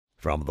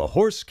From the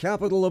horse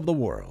capital of the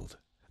world,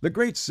 the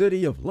great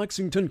city of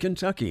Lexington,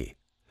 Kentucky,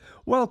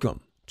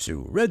 welcome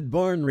to Red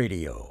Barn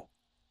Radio.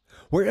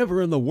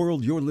 Wherever in the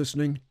world you're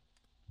listening,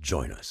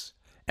 join us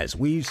as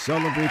we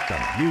celebrate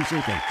the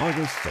music and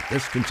artists of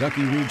this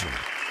Kentucky region.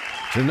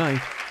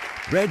 Tonight,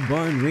 Red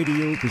Barn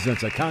Radio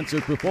presents a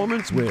concert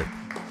performance with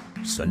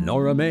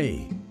Sonora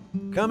May,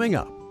 coming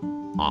up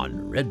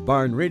on Red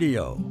Barn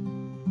Radio.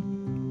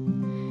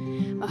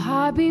 My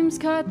high beams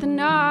cut the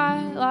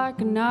night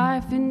like a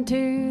knife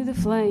into the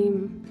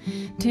flame,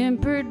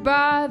 tempered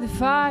by the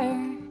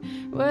fire,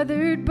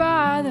 weathered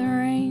by the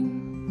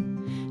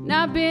rain. And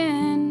I've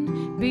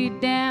been beat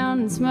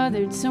down and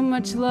smothered, so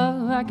much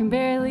love I can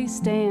barely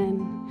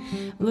stand.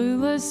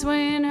 Lula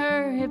swaying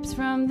her hips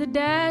from the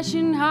dash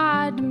in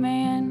high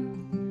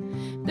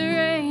demand.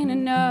 There ain't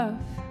enough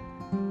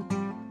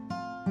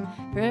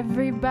for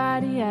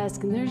everybody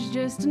asking, there's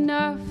just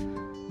enough.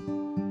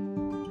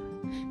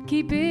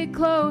 Keep it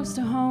close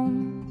to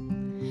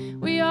home.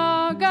 We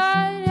all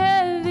got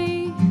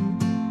heavy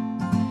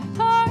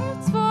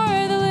hearts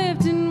for the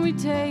lifting. We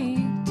take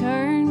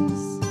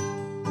turns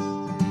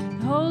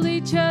to hold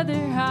each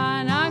other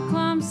high, and I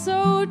climb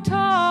so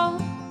tall.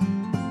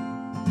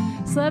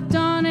 Slept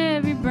on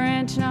every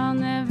branch, and I'll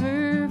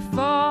never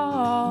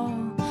fall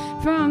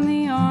from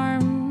the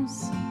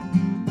arms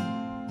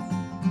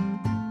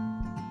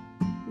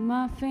of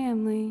my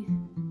family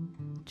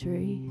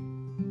tree.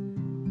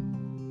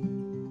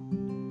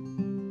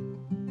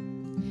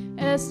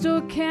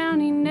 Estill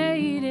County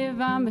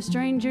native, I'm a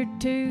stranger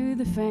to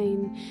the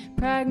fame.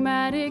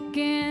 Pragmatic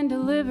in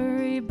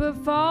delivery, but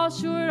fall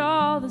short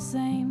all the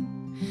same.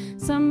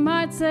 Some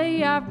might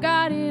say I've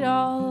got it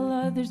all,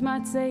 others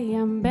might say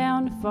I'm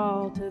bound to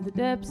fall to the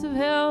depths of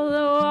hell,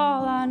 though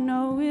all I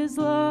know is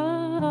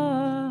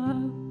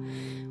love.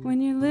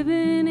 When you're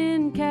living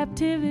in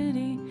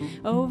captivity,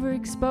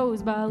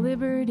 overexposed by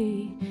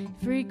liberty,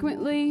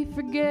 frequently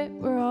forget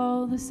we're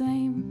all the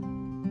same.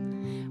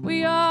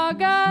 We all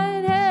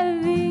got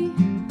heavy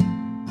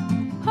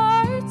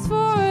hearts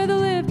for the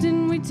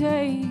lifting. We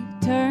take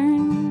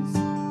turns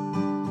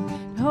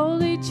to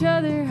hold each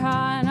other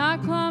high, and I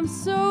climb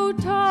so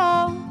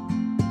tall.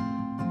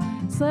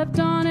 Slept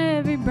on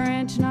every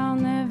branch, and I'll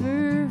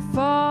never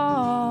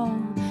fall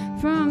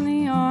from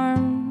the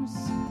arms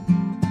of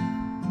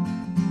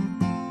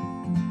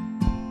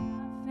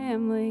my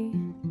family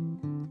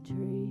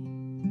tree.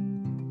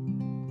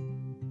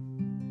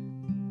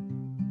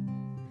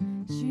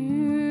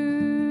 Shoot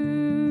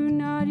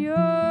not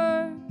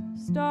your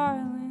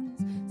starlings,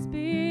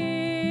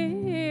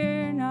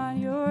 spear not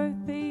your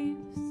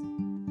thieves.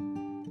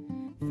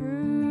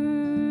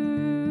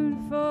 Fruit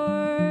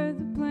for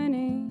the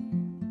plenty,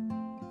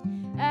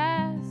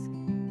 ask,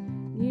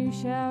 you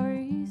shall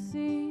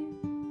receive.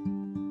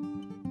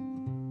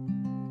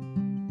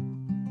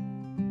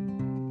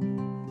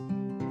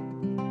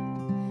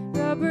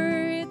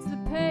 Rubber hits the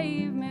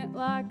pavement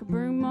like a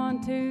broom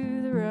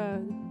onto the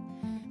rug,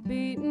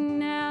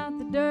 beating out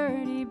the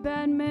dirty,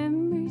 bad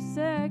memories,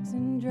 sex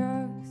and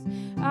drugs.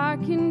 I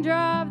can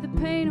drive the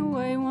pain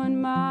away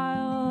 1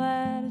 mile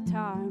at a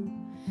time.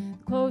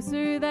 The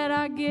closer that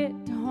I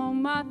get to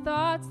home, my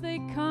thoughts, they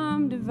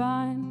come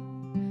divine.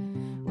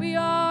 We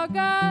all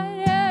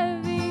got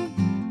heavy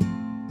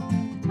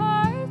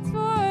hearts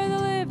for the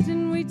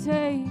lifting. We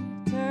take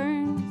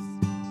turns,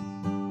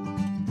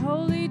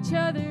 hold each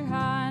other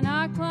high, and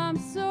I climb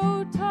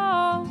so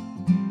tall.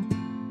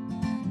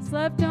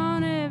 Slept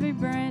on every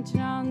branch,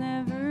 and I'll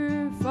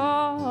never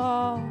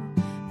fall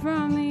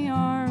from the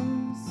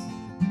arms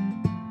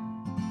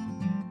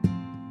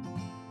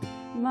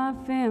of my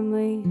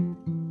family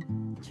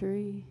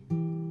tree.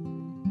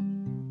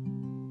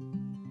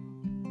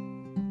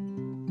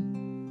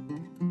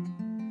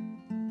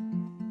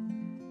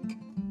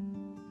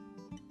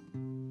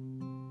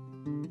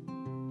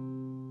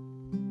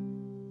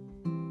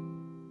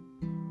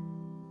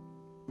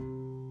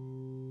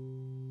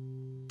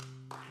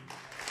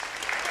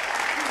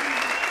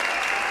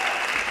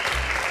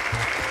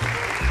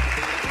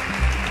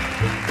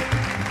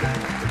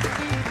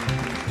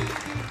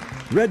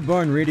 Red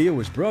Barn Radio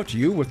is brought to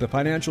you with the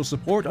financial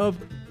support of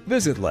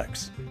Visit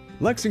Lex,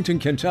 Lexington,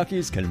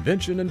 Kentucky's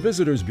Convention and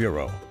Visitors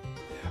Bureau.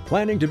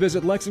 Planning to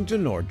visit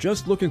Lexington or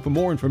just looking for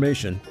more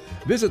information,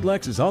 Visit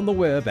Lex is on the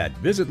web at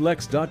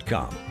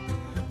visitlex.com.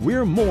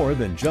 We're more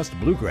than just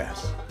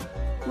bluegrass.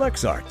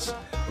 Lex Arts,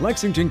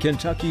 Lexington,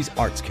 Kentucky's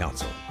Arts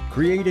Council,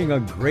 creating a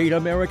great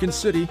American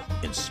city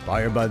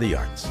inspired by the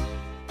arts.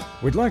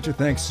 We'd like to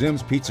thank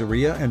Simms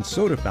Pizzeria and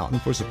Soda Fountain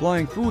for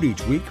supplying food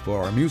each week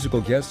for our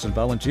musical guests and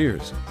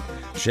volunteers.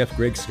 Chef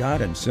Greg Scott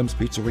and Simms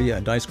Pizzeria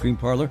and Ice Cream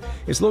Parlor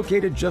is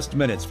located just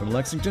minutes from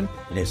Lexington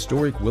in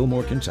historic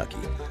Wilmore, Kentucky.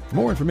 For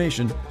more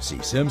information,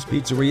 see Simms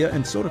Pizzeria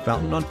and Soda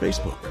Fountain on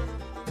Facebook.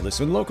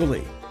 Listen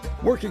locally,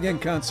 working in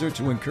concert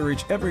to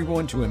encourage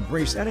everyone to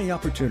embrace any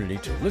opportunity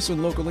to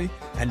listen locally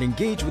and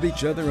engage with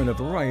each other in a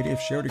variety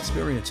of shared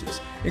experiences,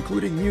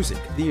 including music,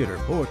 theater,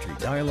 poetry,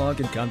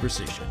 dialogue, and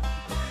conversation.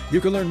 You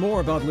can learn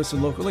more about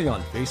Listen Locally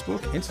on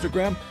Facebook,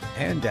 Instagram,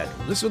 and at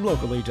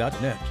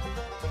listenlocally.net.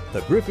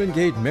 The Griffin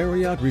Gate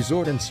Marriott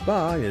Resort and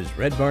Spa is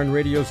Red Barn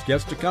Radio's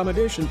guest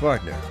accommodation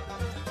partner,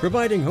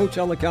 providing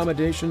hotel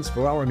accommodations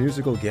for our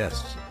musical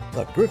guests.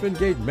 The Griffin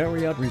Gate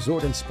Marriott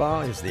Resort and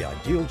Spa is the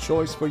ideal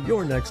choice for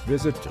your next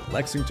visit to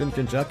Lexington,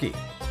 Kentucky.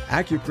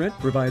 AccuPrint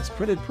provides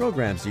printed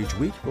programs each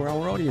week for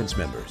our audience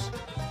members.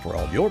 For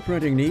all your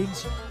printing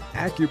needs,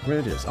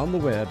 AccuPrint is on the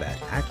web at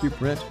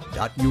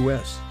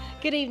accuprint.us.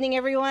 Good evening,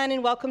 everyone,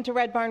 and welcome to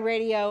Red Barn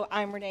Radio.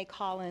 I'm Renee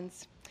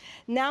Collins.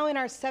 Now in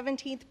our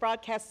 17th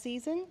broadcast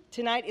season,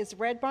 tonight is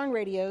Red Barn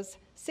Radio's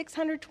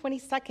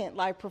 622nd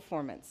live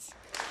performance.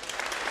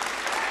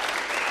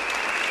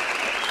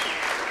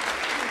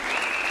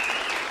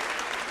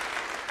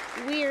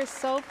 We are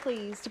so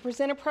pleased to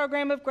present a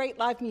program of great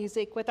live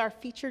music with our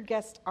featured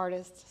guest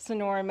artist,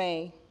 Sonora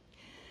May.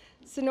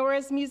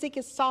 Sonora's music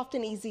is soft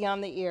and easy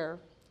on the ear.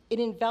 It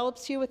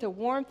envelops you with a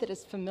warmth that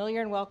is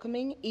familiar and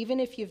welcoming, even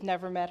if you've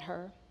never met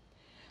her.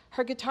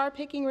 Her guitar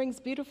picking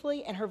rings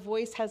beautifully, and her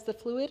voice has the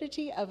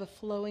fluidity of a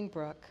flowing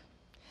brook.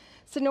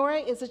 Sonora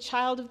is a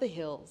child of the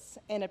hills,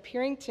 and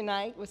appearing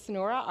tonight with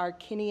Sonora are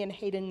Kenny and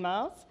Hayden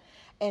Miles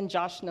and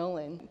Josh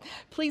Nolan.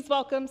 Please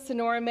welcome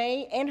Sonora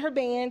May and her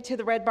band to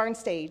the Red Barn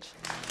stage.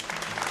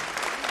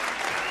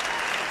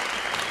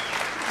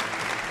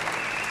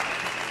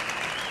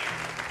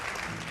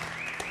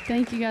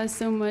 Thank you guys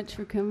so much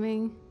for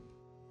coming.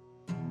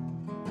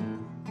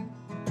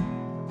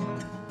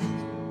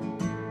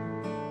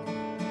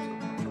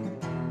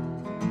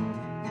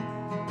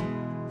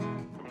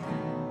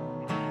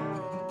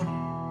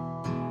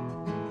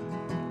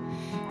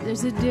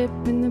 There's a dip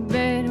in the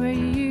bed where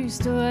you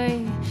used to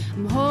lay.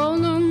 I'm whole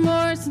no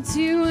more since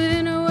you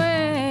went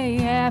away.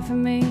 Half of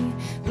me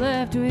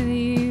left with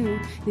you,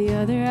 the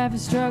other half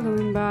is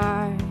struggling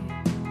by.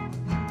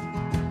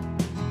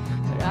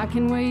 But I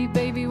can wait,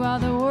 baby, while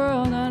the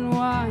world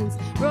unwinds.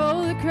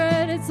 Roll the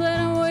credits, let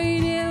them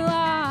wait in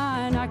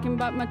line. I can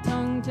bite my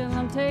tongue till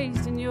I'm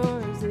tasting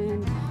yours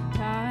in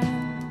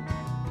time.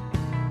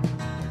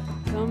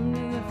 Come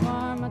to the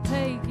farm, I'll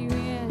take you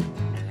in.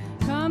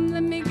 Come,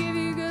 let me give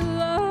you good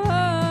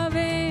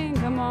loving.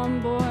 Come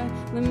on, boy,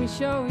 let me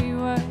show you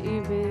what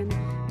you've been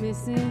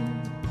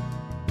missing.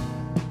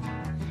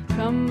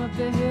 Come up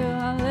the hill,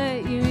 I'll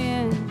let you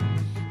in.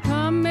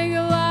 Come make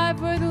a life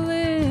worth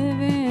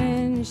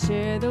living.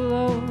 Share the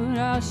load,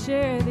 I'll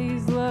share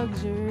these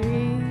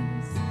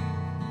luxuries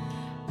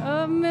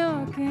of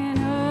milk and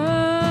honey.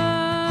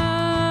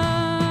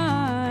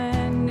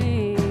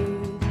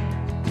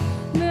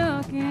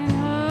 Milk and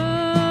honey.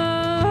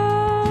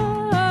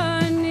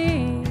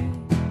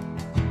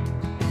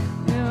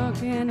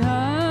 Milk and honey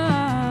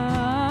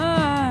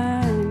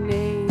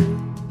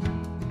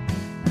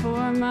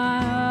for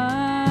my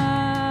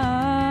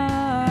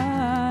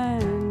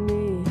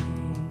honey.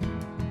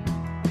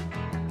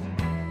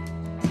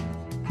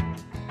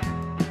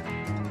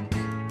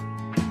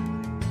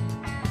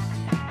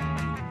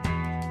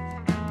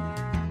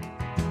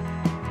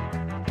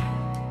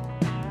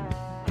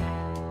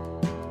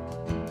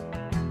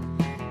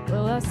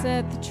 Well, I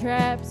set the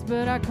traps,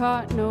 but I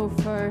caught no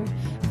fur.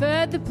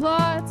 Fed the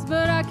plots,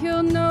 but I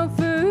killed no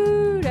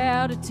food.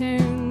 Out of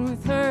tune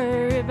with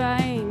her if I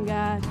ain't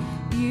got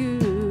you.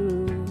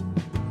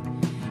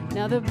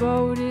 Now the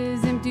boat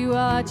is empty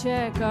while I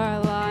check our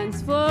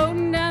lines.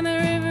 Floating down the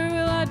river,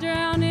 will I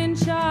drown in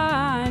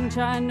shine?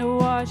 Trying to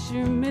wash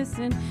your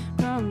missing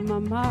from my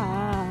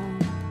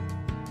mind.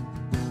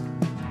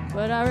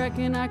 But I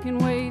reckon I can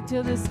wait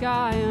till the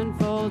sky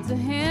unfolds. A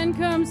hand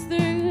comes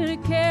through to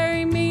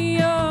carry me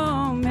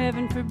home.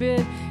 Heaven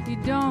forbid you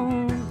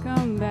don't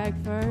come back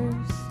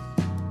first.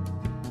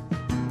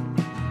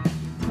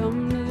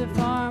 Come to the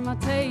farm, I'll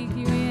take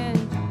you in.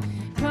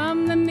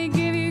 Come, let me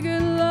give you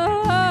good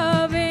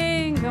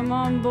loving. Come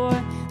on, boy,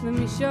 let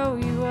me show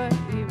you what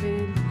you've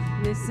been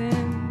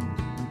missing.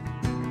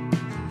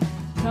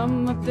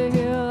 Come up the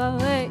hill, I'll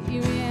let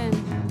you in.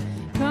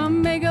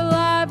 Come make a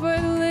life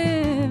worth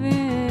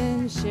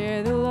living.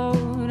 Share the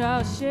load,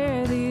 I'll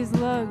share these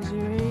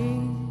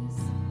luxuries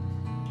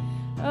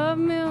of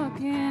milk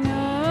and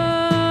honey.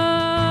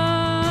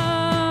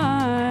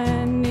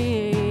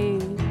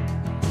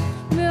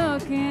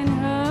 Milk and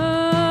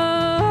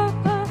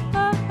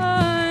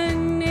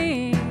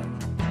honey.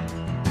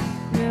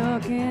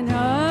 Milk and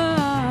honey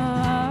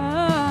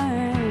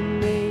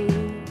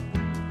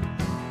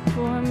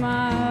for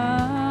my honey.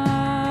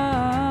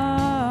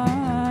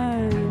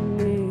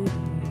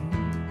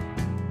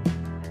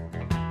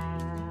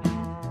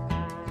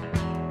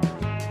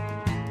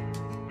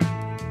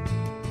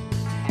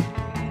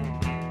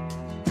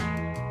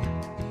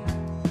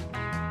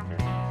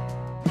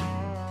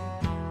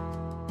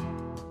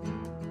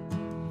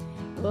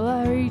 Well,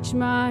 I reach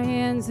my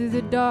hands through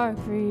the dark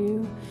for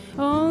you.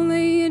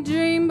 Only a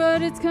dream,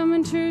 but it's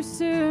coming true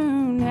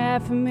soon.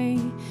 Half of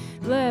me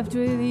left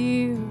with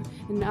you,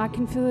 and I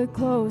can feel it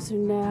closer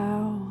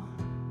now.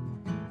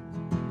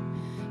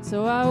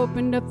 So I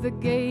opened up the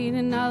gate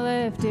and I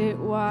left it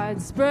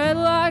wide, spread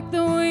like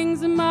the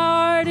wings of my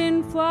heart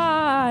in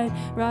flight,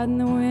 riding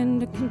the wind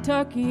to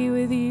Kentucky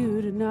with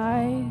you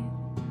tonight.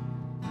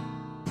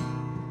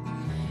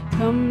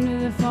 Come to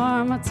the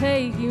farm, I'll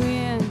take you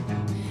in.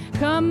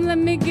 Come, let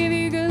me give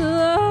you good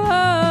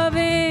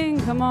loving.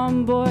 Come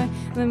on, boy,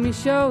 let me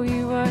show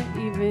you what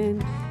you've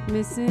been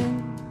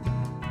missing.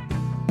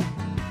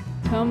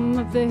 Come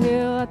up the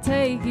hill, I'll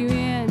take you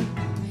in.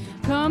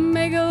 Come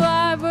make a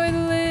life worth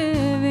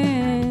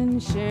living.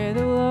 Share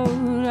the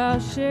load,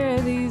 I'll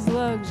share these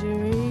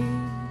luxuries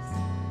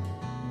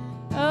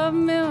of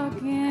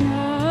milk and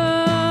honey.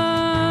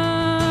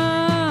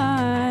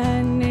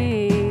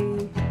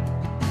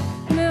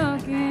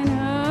 Milk and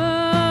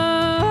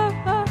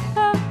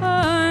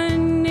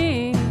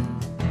honey.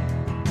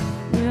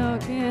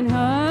 Milk and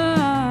honey.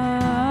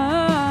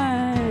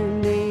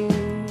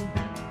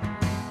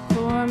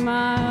 For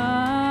my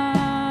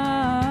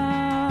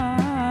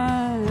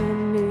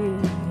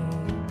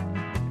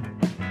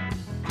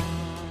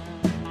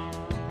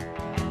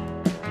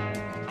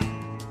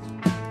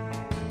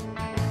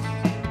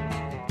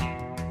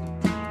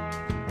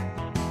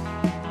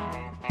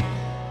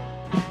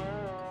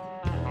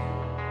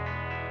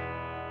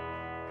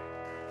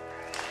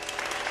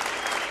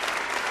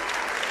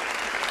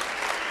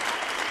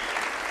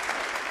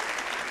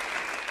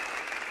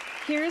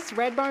Here's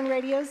Red Barn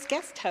Radio's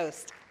guest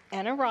host,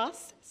 Anna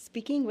Ross,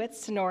 speaking with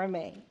Sonora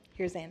May.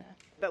 Here's Anna.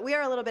 But we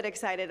are a little bit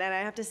excited, and I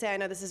have to say, I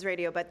know this is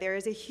radio, but there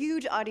is a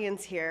huge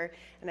audience here,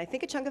 and I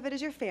think a chunk of it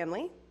is your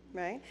family,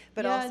 right?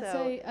 But yeah,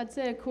 also, I'd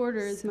say a quarter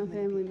is my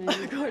family member.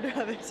 a quarter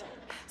of it.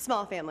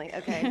 Small family,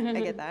 okay, I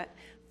get that.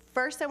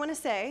 First, I want to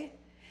say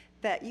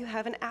that you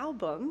have an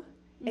album,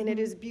 and it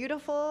is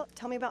beautiful.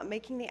 Tell me about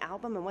making the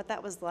album and what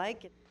that was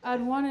like.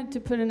 I'd wanted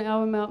to put an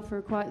album out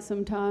for quite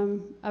some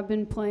time. I've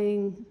been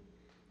playing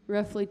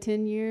roughly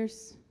 10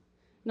 years,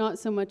 not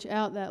so much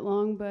out that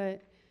long,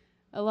 but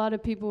a lot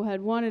of people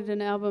had wanted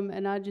an album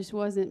and I just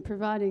wasn't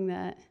providing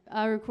that.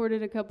 I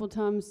recorded a couple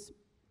times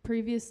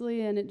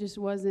previously and it just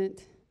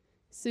wasn't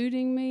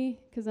suiting me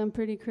because I'm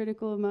pretty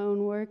critical of my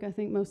own work. I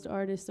think most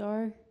artists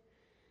are.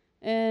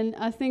 And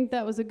I think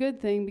that was a good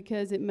thing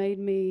because it made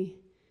me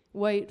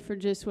wait for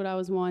just what I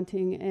was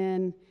wanting.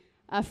 And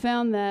I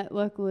found that,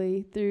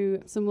 luckily,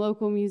 through some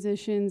local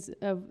musicians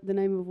of the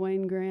name of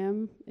Wayne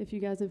Graham, if you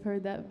guys have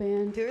heard that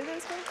band. Who are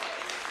those guys?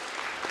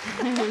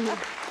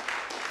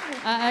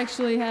 I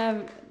actually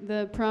have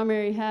the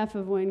primary half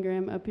of Wayne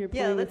Graham up here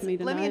playing with me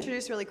tonight. Let me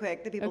introduce really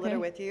quick the people that are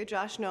with you.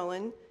 Josh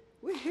Nolan.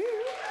 Woohoo!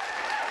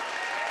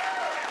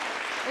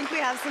 I think we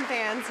have some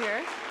fans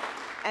here.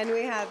 And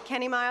we have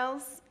Kenny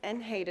Miles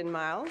and Hayden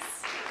Miles.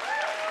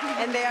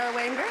 And they are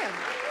Wayne Graham.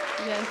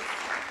 Yes.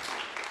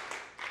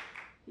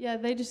 Yeah,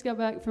 they just got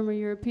back from a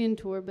European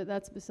tour, but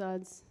that's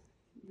besides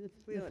the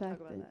don't fact talk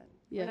about that.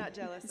 Yeah, We're not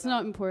jealous. it's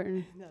not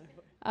important. No.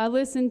 I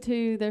listened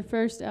to their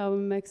first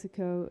album,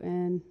 Mexico,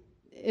 and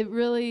it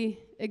really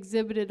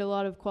exhibited a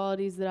lot of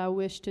qualities that I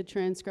wish to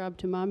transcribe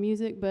to my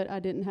music, but I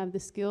didn't have the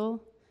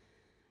skill.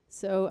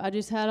 So I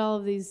just had all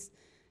of these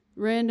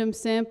random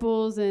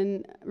samples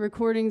and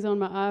recordings on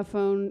my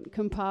iPhone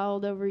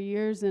compiled over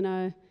years, and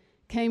I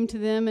came to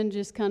them and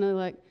just kind of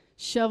like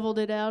shoveled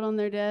it out on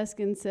their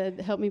desk and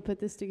said, help me put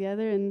this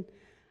together. And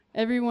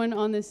everyone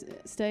on this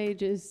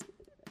stage has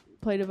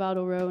played a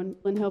vital role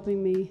in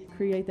helping me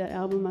create that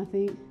album, I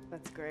think.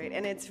 That's great.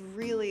 And it's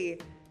really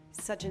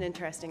such an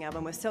interesting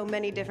album with so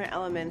many different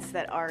elements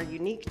that are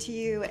unique to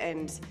you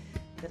and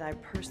that I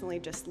personally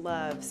just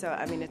love. So,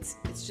 I mean, it's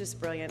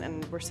just brilliant,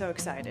 and we're so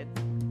excited.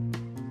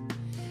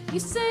 You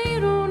say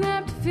you don't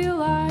have to feel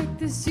like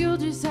this, you'll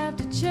just have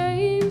to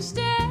change.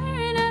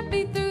 Staring at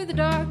me through the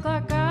dark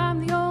like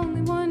I'm the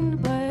only one to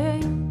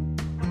blame.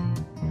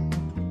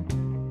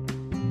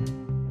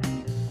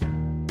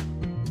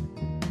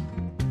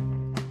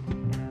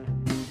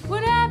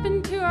 What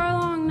happened to our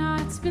long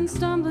nights? Been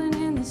stumbling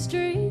in the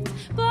streets,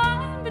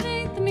 blind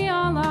beneath the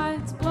neon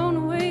lights, blown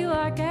away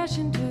like ash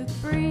into the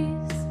breeze.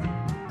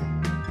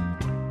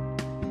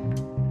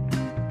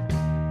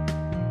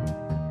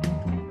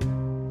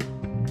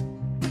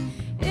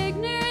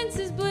 Ignorance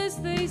is bliss,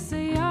 they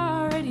say,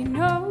 I already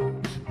know.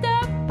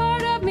 That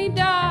part of me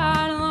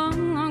died a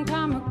long, long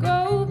time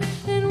ago.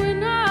 And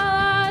when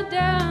I lie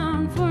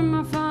down for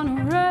my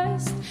final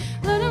rest,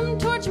 let them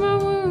torch my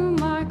womb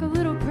like a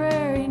little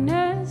prairie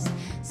nest,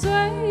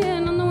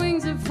 swaying on the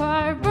wings of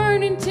fire,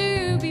 burning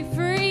to be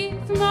free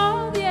from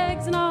all the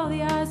eggs and all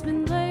the eyes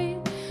been laid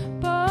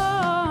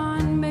upon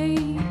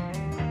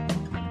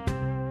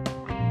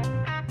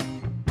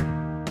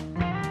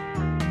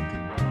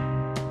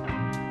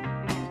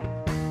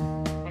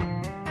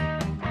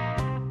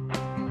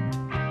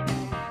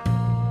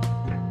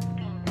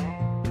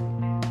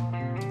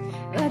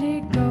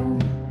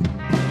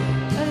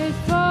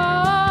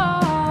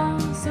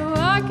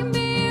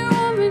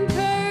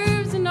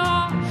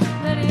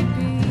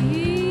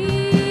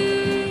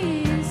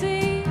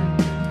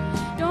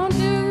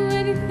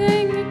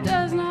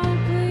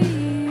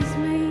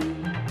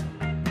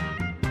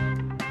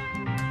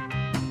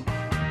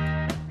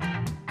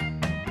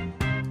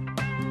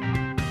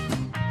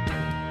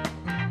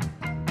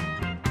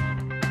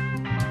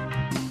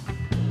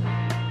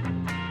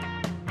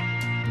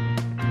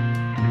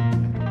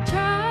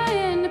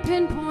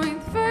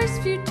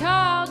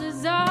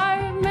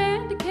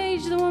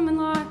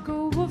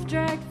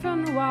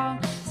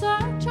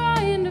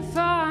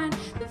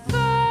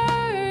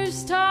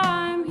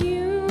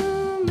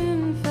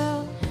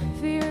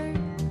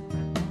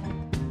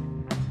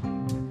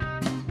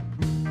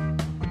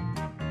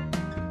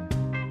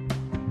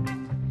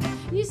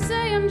You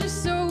say I'm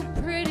just so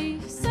pretty,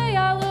 you say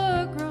I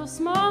look real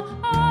small.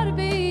 I ought to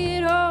be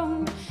at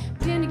home,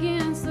 pinned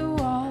against the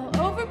wall,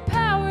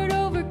 overpowered,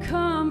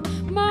 overcome,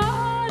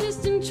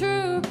 modest and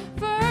true,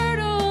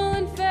 fertile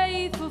and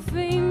faithful,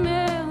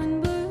 female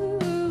in blue.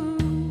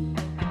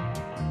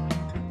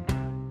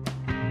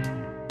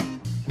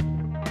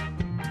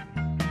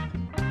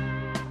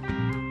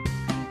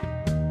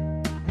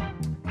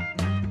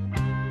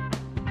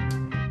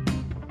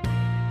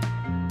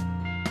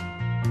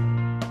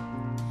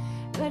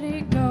 Let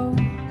it go,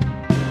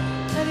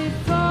 let it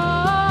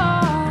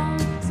fall,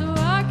 so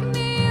I can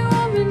be a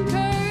woman,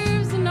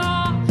 curves and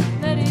all.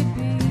 Let it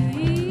be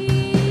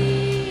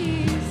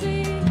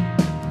easy.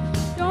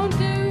 Don't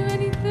do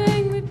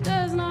anything that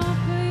does not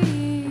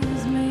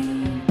please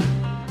me.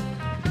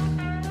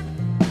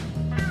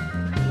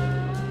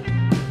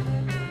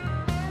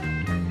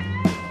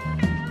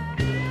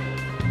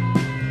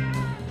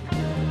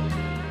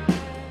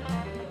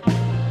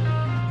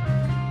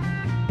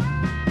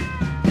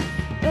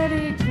 Let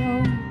it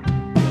go,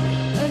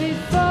 let it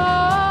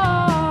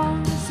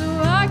fall, so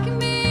I can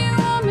be a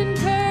woman,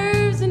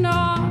 curves and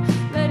all.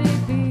 Let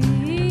it be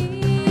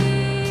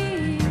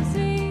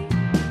easy.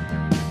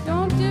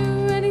 Don't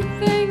do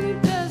anything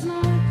that does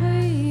not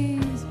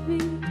please me.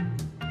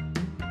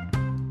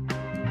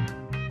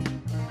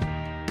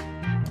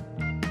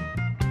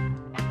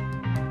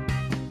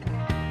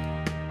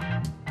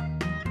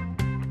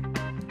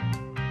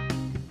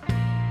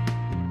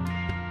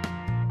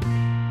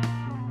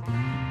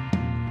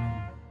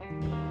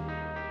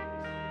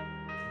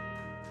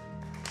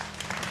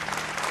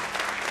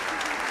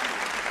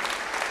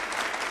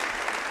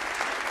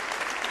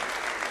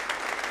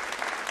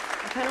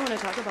 I kind of want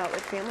to talk about what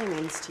family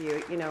means to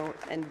you, you know,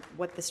 and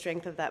what the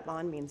strength of that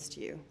bond means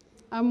to you.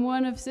 I'm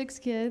one of 6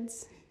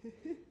 kids,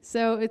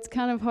 so it's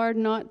kind of hard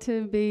not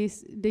to be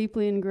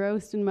deeply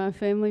engrossed in my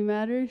family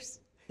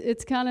matters.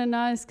 It's kind of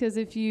nice because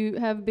if you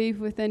have beef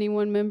with any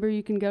one member,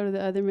 you can go to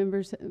the other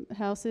members'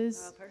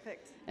 houses. Oh,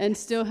 perfect. And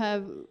still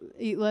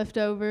eat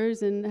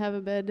leftovers and have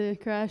a bed to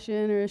crash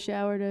in or a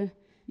shower to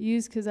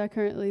use, because I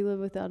currently live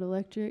without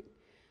electric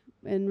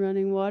and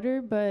running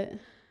water. But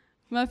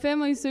my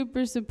family's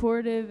super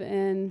supportive,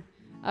 and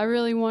I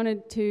really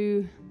wanted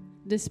to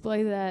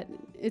display that.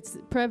 It's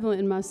prevalent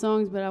in my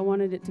songs, but I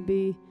wanted it to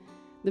be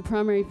the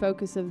primary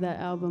focus of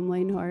that album,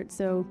 Laneheart.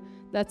 So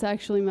that's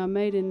actually my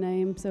maiden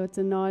name, so it's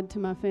a nod to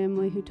my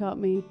family who taught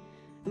me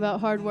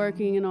about hard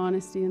working and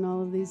honesty and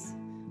all of these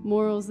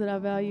morals that I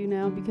value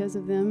now because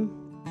of them.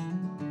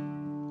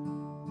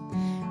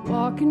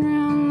 Walking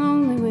around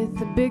lonely with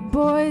the big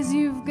boys,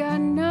 you've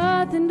got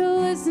nothing to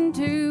listen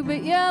to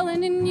but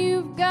yelling, and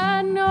you've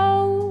got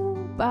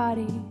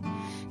nobody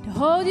to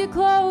hold you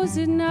close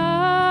at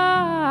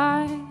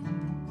night.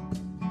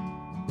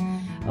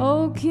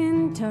 Oh,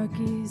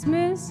 Kentucky's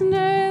missing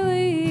her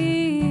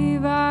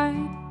Levi.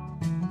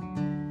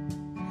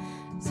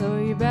 So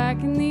you're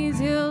back in these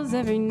hills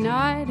every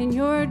night in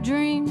your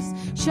dreams,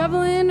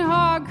 shoveling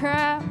hog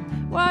crap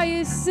while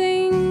you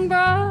sing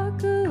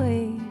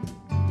broccoli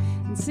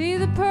and see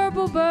the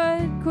purple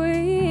bud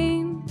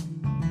queen,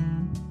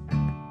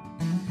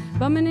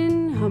 bumming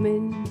and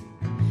humming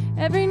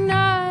every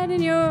night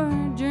in your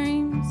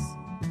dreams.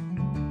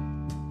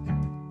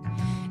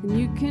 And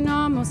you can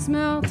almost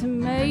smell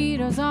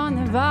tomatoes on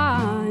the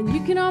vine,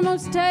 you can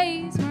almost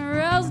taste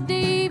morels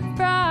deep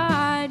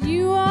fried,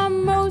 you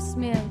almost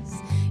miss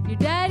your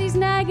daddy's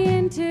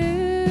nagging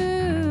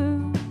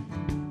too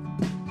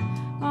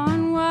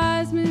on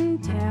Wiseman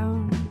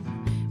Town,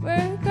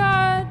 where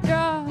God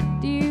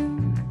dropped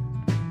you.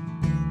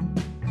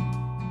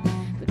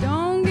 But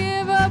don't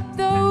give up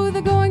though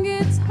the going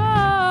gets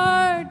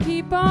hard,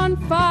 keep on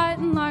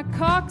fighting like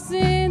cocks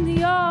in the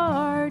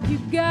yard. You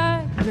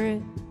got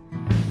grit,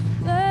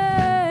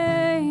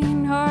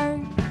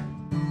 Laneheart.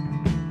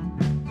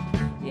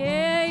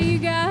 Yeah, you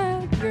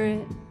got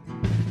grit,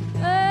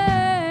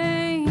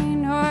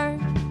 Laneheart.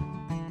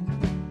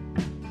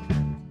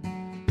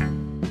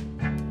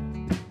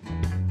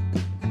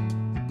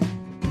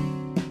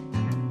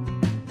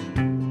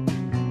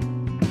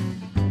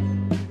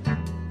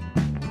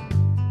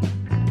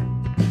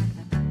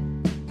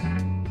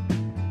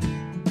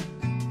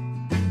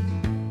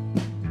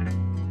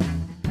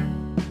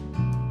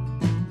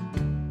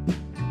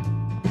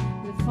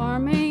 The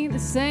farm ain't the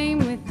same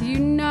with you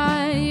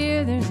not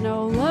here. There's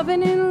no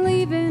loving and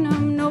leaving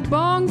 'em, no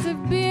bongs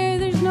of beer.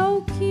 There's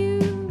no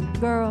cute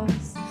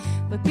girls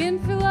looking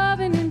for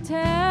loving in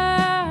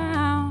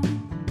town.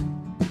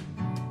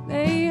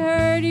 They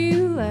heard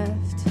you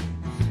left,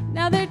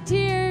 now their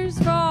tears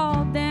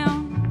fall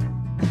down.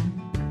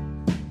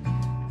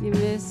 You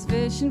miss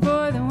fishing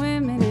for the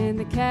women and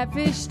the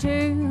catfish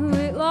too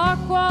at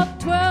Lockwall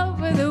 12,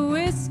 where the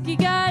whiskey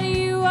got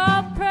you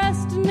all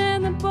Preston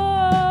and the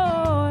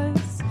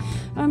boys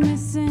are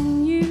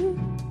missing you.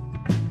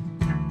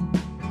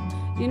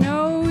 You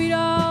know we'd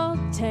all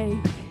take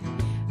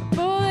a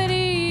bullet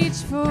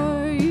each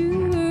for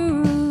you.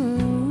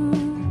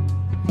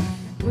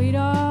 We'd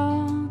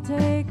all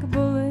take a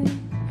bullet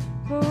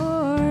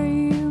for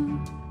you.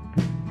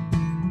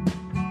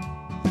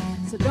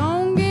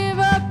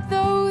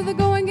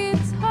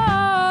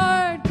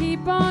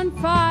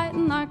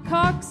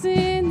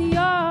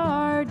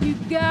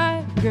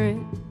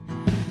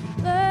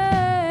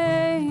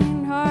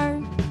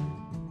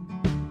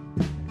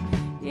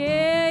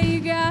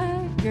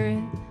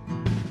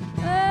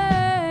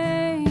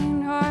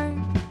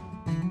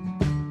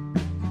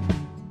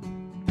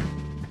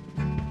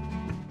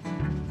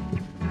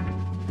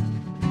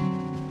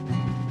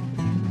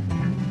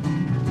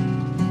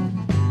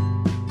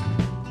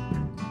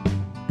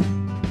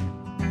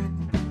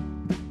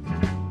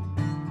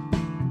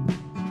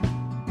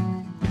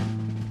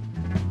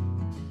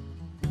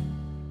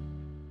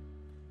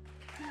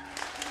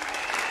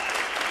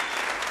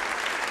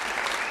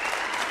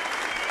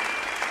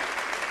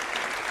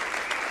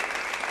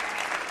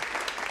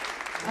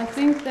 I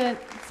think that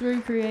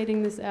through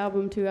creating this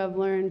album too, I've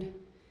learned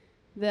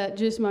that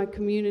just my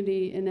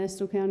community in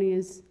Estill County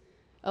is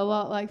a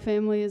lot like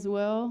family as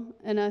well.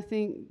 And I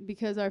think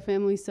because our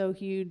family's so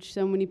huge,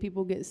 so many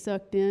people get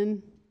sucked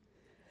in.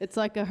 It's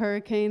like a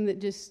hurricane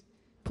that just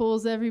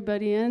pulls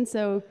everybody in.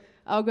 So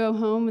I'll go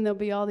home and there'll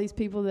be all these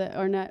people that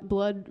are not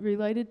blood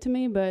related to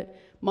me, but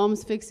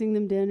mom's fixing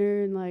them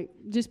dinner and like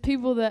just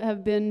people that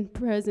have been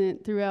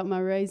present throughout my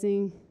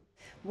raising.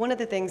 One of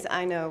the things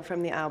I know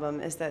from the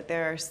album is that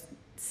there are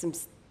some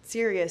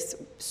serious,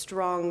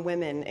 strong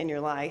women in your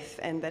life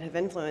and that have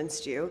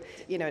influenced you.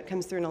 You know, it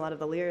comes through in a lot of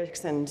the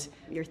lyrics and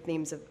your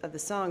themes of the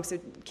song. So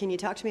can you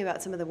talk to me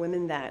about some of the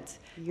women that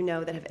you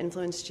know that have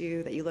influenced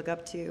you, that you look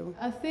up to?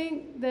 I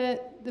think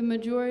that the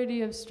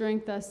majority of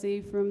strength I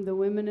see from the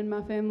women in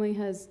my family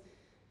has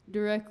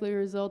directly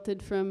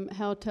resulted from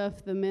how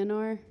tough the men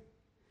are.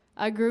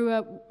 I grew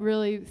up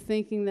really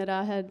thinking that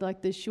I had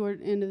like the short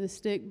end of the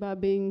stick by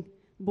being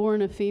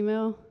born a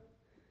female,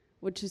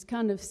 which is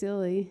kind of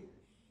silly.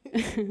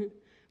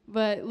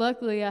 But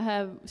luckily I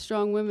have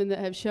strong women that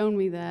have shown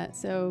me that,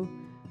 so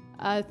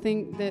I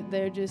think that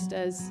they're just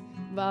as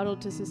vital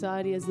to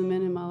society as the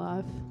men in my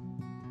life.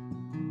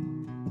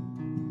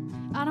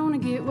 I don't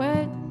want to get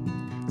wet,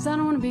 'cause I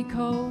don't want to be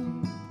cold.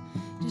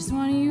 Just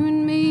want you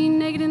and me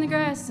naked in the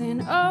grass,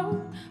 and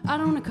oh, I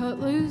don't want to cut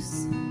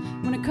loose,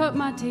 want to cut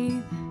my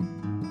teeth.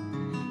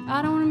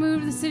 I don't want to move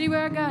to the city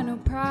where I got no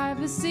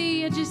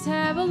privacy. I just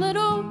have a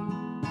little,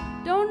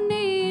 don't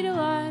need a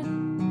lot.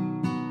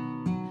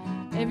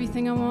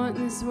 Everything I want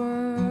in this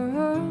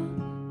world,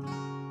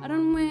 I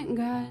done went and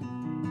got.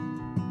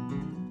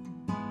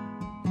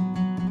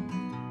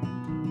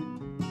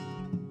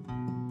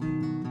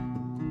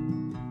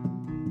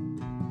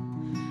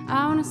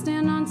 I wanna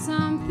stand on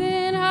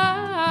something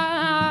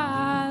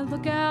high,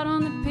 look out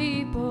on the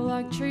people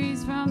like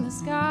trees from the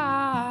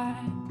sky.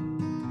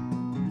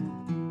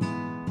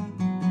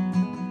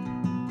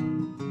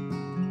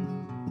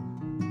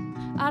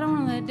 I don't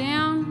wanna let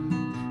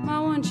down my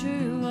one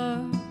true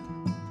love.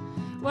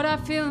 What I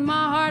feel in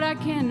my heart, I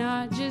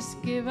cannot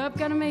just give up.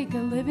 Gotta make a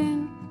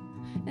living,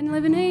 and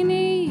living ain't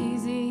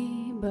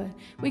easy. But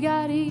we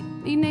gotta eat,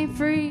 eating ain't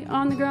free.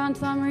 On the ground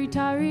till I'm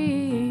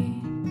retiree.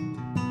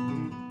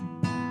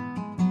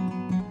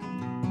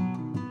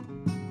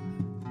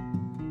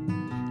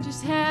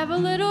 Just have a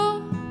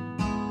little,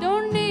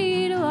 don't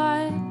need a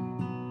lot.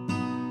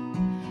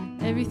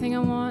 Everything I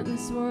want in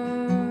this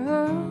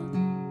world,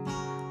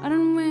 I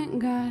done went and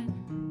got.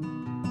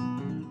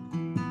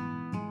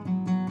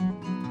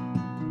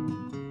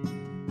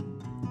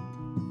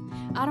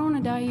 I don't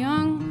wanna die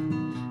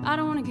young, I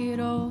don't wanna get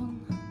old.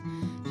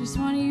 Just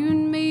want you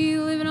and me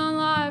living on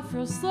life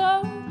real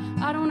slow.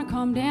 I don't wanna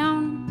calm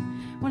down,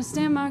 wanna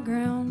stand my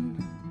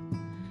ground.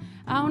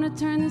 I wanna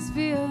turn this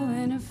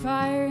feeling of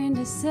fire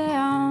into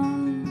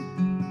sound.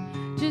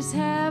 Just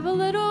have a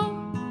little,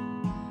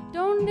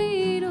 don't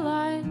need a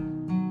lot.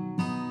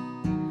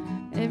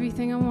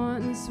 Everything I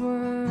want in this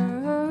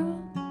world,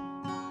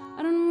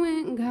 I done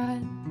went and got.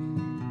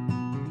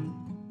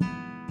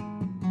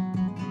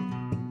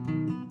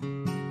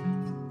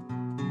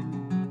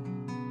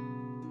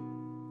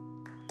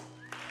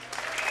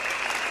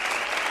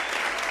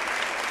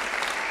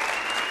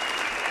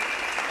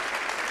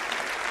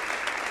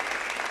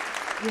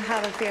 You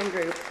have a fan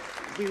group.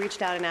 We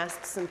reached out and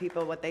asked some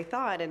people what they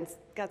thought and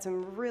got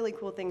some really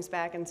cool things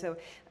back. And so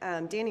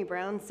Danny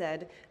Brown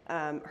said,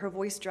 her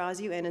voice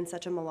draws you in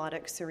such a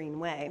melodic, serene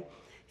way.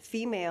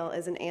 Female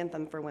is an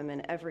anthem for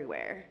women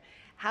everywhere.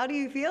 How do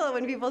you feel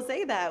when people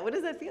say that? What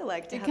does that feel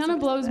like? It kind of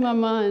blows my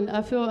mind.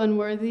 I feel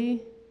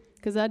unworthy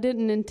because I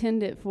didn't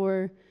intend it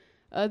for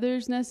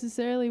others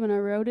necessarily when I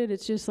wrote it.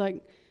 It's just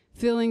like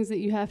feelings that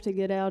you have to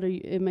get out or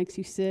it makes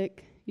you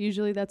sick.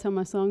 Usually that's how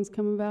my songs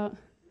come about.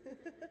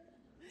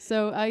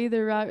 So I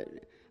either write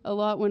a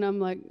lot when I'm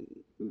like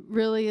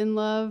really in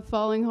love,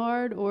 falling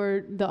hard,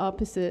 or the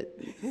opposite.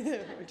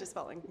 Or just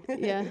falling.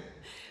 Yeah.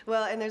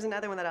 Well, and there's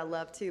another one that I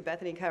love too.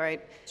 Bethany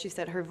Cartwright, she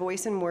said, her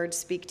voice and words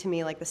speak to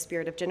me like the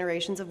spirit of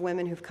generations of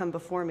women who've come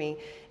before me,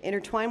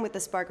 intertwined with the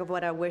spark of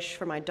what I wish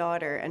for my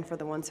daughter and for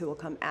the ones who will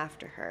come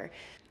after her.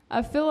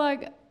 I feel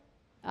like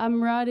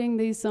I'm writing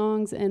these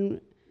songs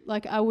and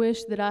like I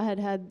wish that I had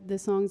had the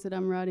songs that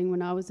I'm writing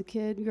when I was a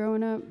kid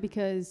growing up,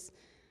 because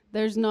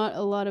there's not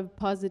a lot of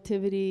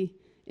positivity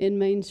in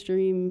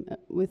mainstream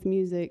with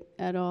music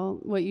at all.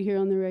 What you hear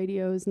on the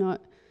radio is not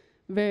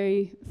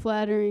very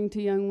flattering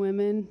to young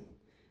women.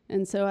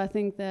 And so I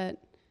think that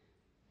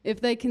if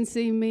they can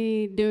see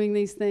me doing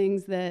these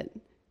things that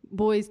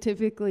boys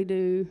typically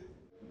do.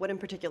 What in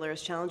particular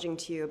is challenging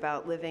to you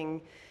about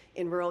living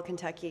in rural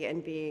Kentucky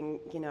and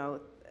being, you know,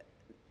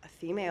 a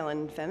female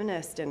and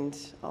feminist and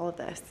all of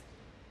this?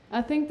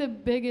 I think the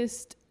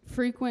biggest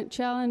frequent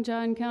challenge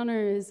I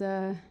encounter is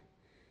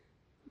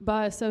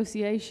by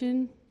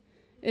association.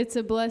 It's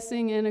a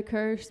blessing and a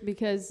curse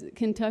because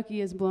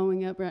Kentucky is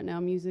blowing up right now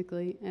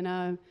musically, and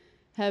I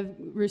have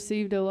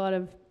received a lot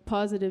of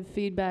positive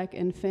feedback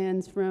and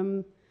fans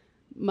from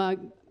my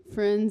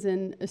friends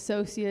and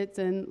associates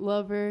and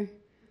lover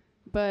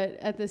but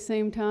at the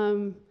same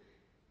time,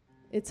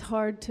 it's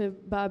hard to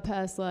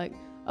bypass like,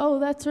 oh,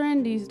 that's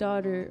Randy's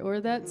daughter,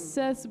 or that's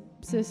Seth's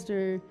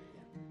sister.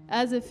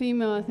 As a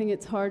female, I think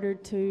it's harder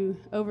to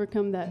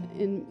overcome that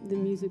in the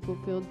musical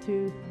field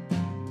too.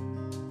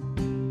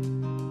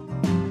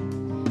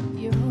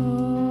 You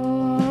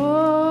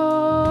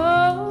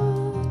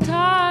hold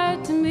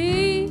tight to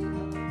me.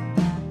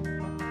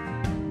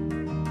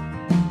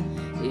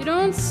 You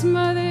don't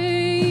smother,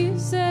 you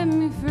set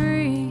me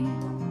free.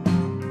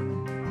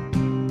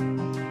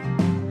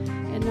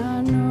 And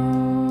I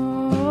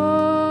know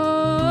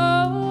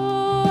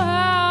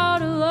how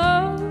to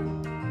love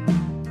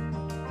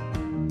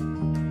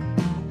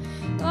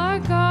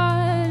like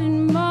God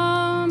and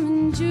Mom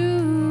and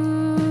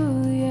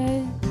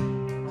Juliet.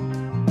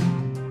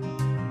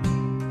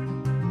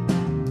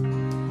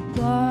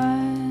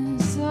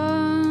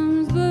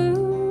 Blossoms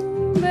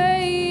bloom,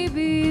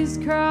 babies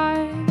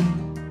cry.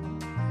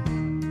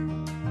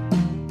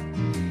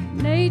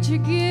 Nature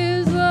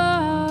gives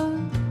love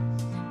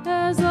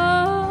as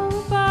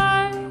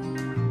lullaby.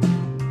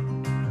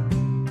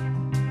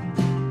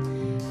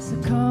 So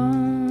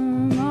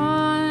come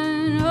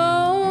on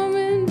home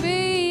and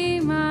be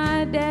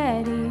my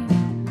daddy.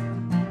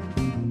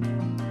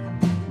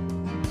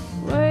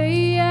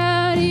 Way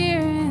out here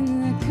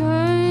in the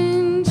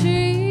country.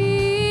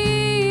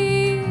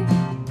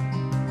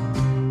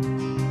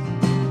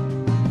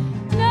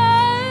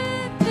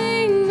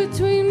 Nothing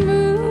between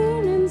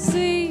moon and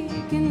sea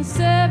can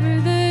sever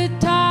the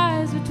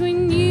ties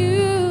between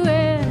you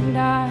and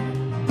I.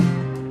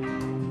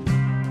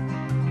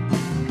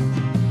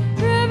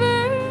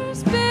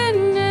 Rivers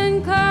bend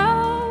and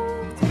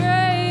clouds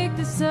break,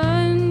 the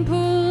sun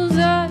pulls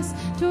us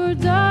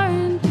towards our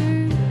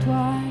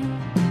intertwine.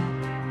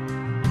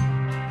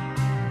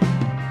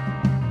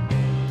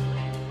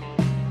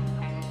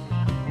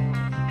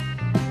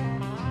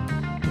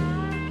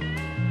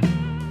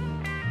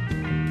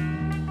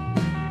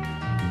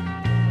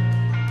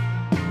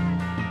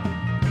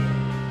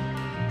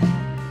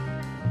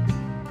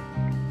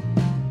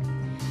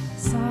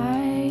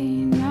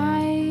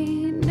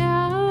 Night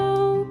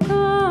now,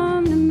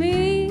 come to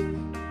me.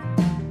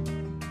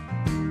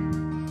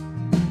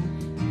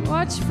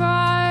 Watch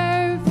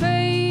fire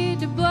fade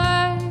to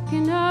black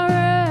in our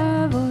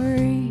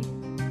revelry.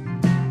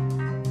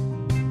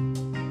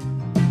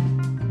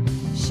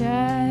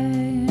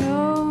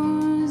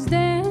 Shadows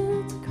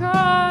dance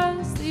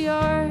across the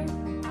yard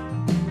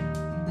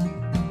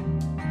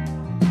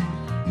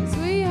as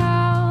we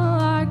howl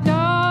like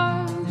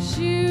dogs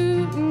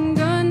shooting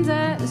guns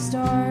at the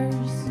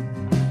stars.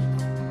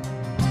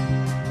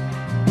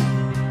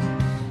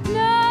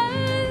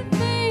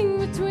 Nothing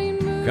between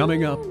moon.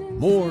 Coming up,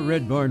 more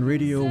Red Barn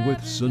Radio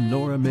with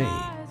Sonora May,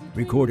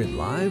 recorded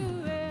live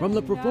from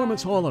the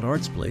Performance Hall at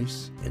Arts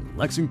Place in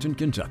Lexington,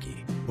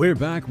 Kentucky. We're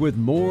back with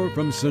more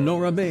from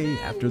Sonora May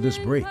after this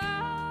break.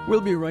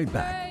 We'll be right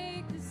back.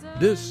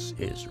 This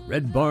is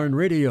Red Barn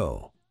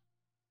Radio.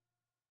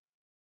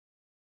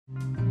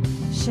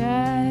 Shadows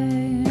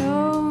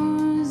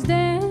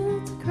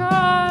dance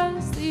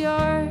across the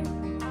yard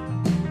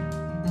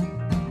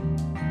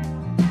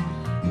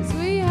as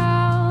we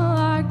howl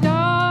like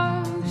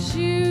dogs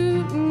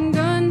shooting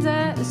guns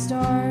at the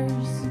stars.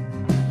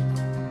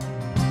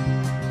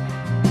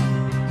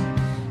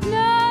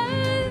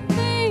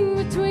 Nothing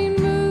between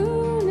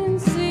moon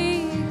and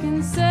sea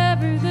can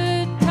sever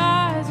the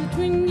ties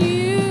between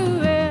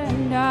you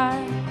and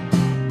I.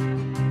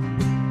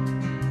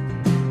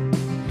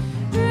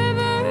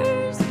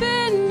 Rivers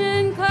bend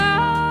and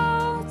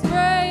clouds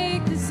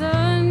break, the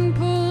sun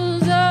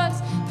pulls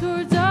us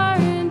towards our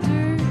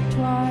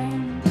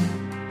intertwine.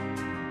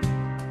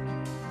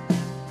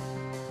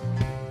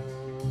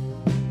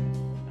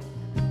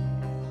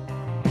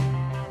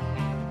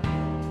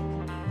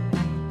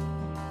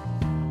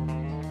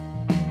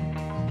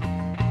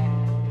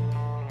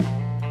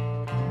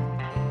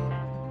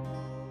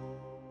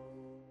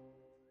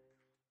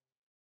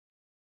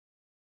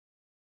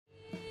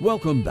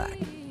 Welcome back.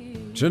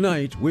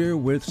 Tonight, we're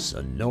with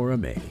Sonora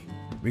May,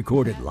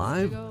 recorded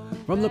live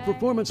from the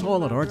Performance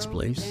Hall at Arts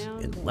Place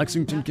in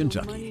Lexington,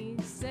 Kentucky.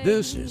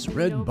 This is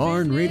Red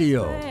Barn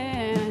Radio.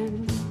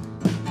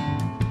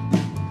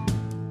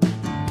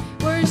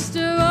 Worst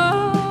of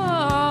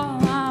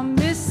all, I'm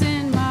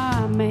missing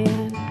my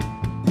man.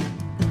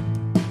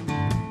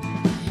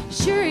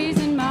 Sure, he's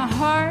in my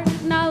heart,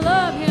 and I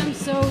love him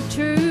so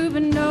true,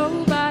 but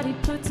nobody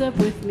puts up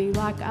with me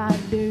like I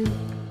do.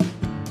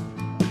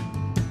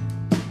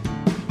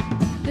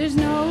 There's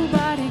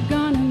nobody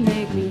gonna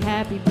make me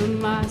happy but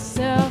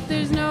myself.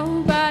 There's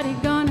nobody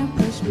gonna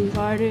push me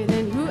harder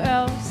than who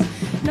else.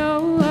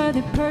 No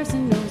other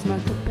person knows my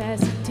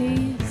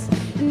capacities,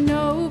 and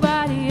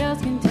nobody else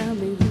can tell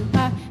me who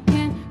I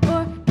can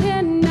or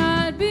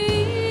cannot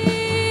be.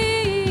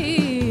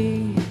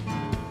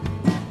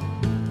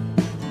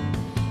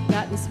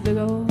 Got this big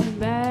old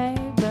bag,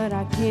 but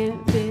I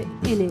can't fit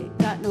in it.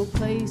 Got no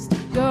place to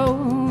go,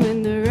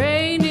 and the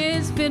rain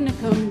is finna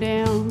come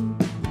down.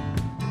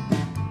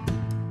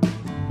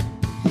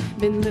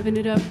 Been living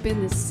it up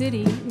in the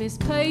city,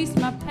 misplaced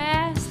my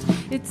past.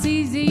 It's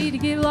easy to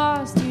get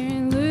lost here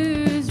and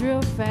lose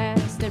real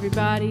fast.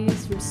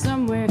 Everybody's from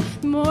somewhere.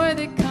 The more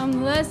they come, the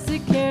less they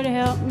care to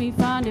help me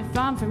find if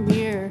I'm from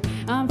here,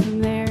 I'm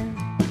from there.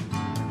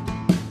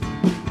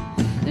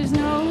 There's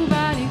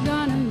nobody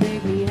gonna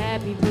make me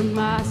happy but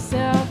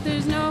myself.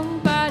 There's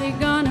nobody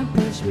gonna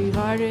push me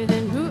harder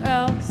than who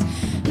else.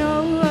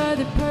 No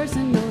other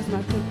person knows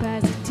my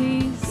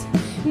capacities.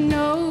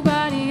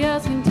 Nobody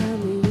else can tell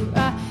me who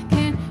I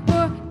can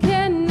or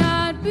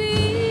cannot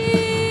be.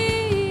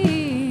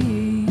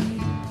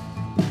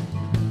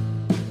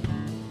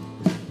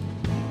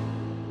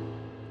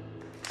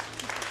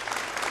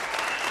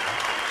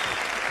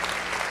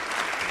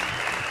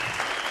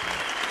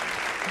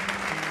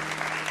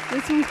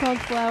 This one's called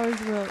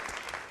Flowers Wilt.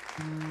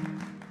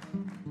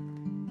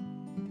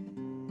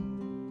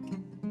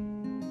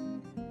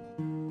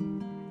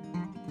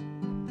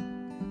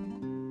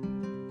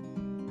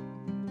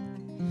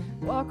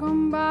 Walk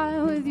on by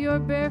with your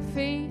bare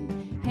feet,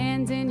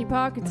 hands in your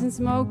pockets and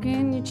smoke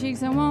in your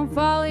cheeks. I won't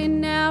follow you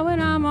now when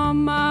I'm on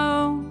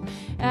my own.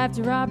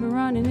 After I've been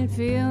running and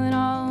feeling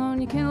all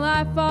alone, you can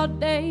laugh all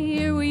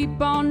day or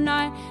weep all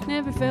night.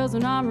 Never fails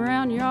when I'm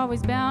around, you're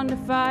always bound to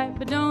fight.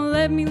 But don't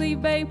let me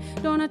leave, babe,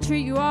 don't I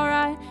treat you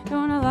alright?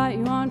 Don't I light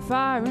you on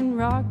fire and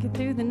rock you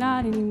through the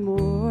night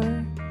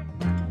anymore?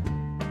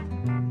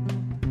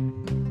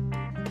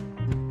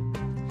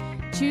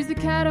 Choose the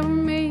cat over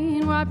me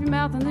and wipe your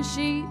mouth on the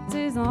sheets.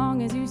 As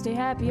long as you stay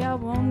happy, I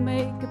won't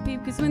make a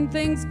peep. Cause when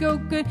things go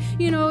good,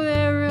 you know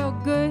they're real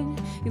good.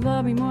 You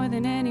love me more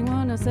than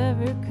anyone else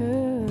ever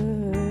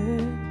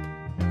could.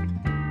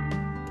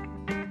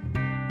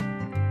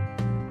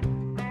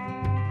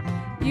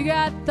 You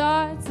got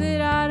thoughts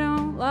that I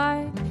don't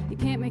like. You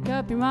can't make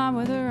up your mind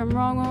whether I'm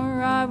wrong or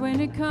right.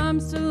 When it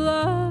comes to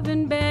love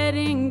and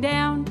bedding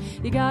down,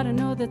 you gotta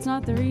know that's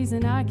not the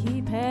reason I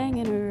keep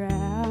hanging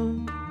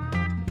around.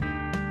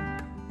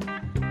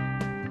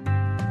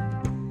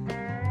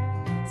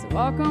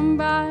 Walk on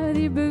by with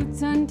your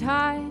boots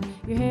untied,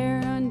 your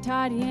hair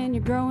untidy and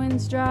your growing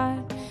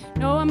stride.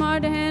 Know I'm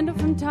hard to handle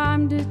from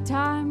time to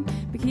time,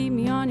 but keep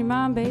me on your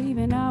mind, babe,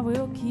 and I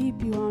will keep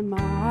you on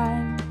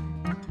mine.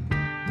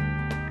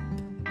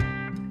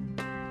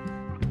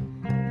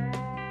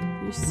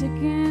 You're sick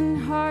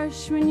and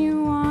harsh when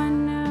you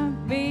wanna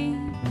be.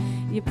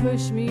 You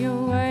push me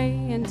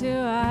away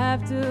until I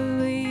have to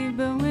leave.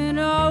 But when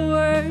all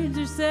words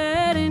are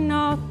said and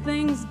all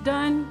things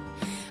done,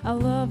 I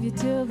love you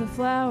till the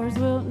flowers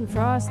wilt and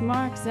frost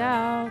marks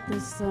out the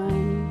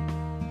sun.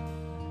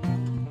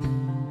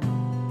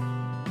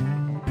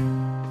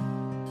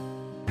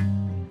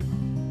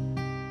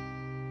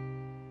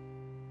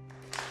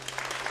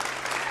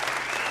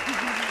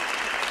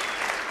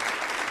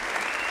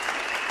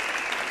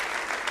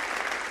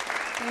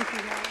 Thank you,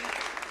 guys.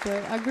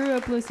 But I grew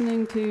up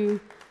listening to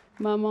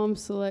my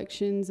mom's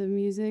selections of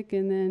music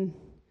and then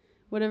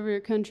whatever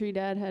country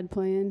dad had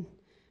playing.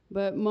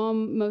 But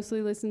Mom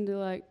mostly listened to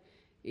like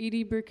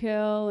Edie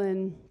Brickell,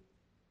 and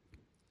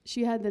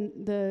she had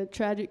the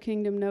Tragic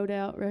Kingdom No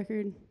Doubt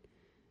record,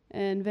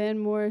 and Van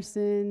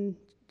Morrison,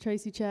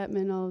 Tracy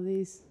Chapman, all of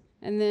these.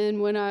 And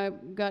then when I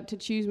got to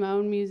choose my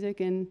own music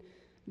and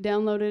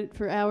download it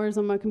for hours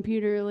on my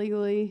computer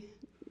illegally,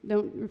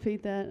 don't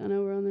repeat that, I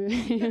know we're on the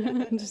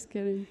radio. I'm just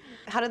kidding.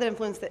 How did that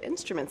influence the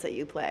instruments that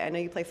you play? I know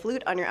you play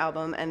flute on your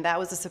album, and that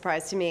was a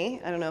surprise to me.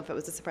 I don't know if it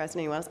was a surprise to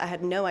anyone else. I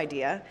had no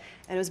idea,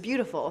 and it was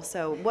beautiful.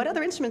 So what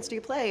other instruments do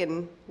you play,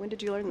 and when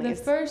did you learn these?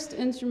 The first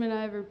instrument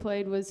I ever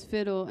played was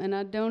fiddle, and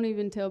I don't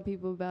even tell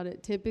people about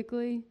it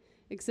typically,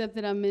 except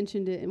that I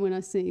mentioned it when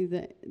I sent you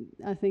that.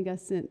 I think I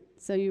sent,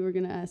 so you were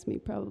going to ask me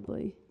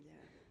probably. Yeah.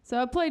 So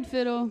I played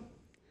fiddle.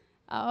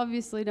 I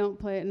obviously don't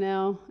play it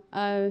now.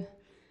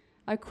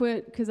 I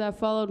quit because I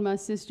followed my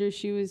sister.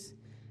 She was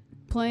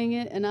playing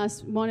it, and I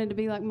wanted to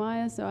be like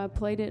Maya, so I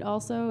played it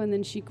also, and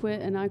then she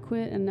quit, and I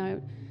quit, and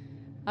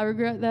I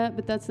regret that,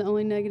 but that's the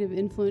only negative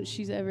influence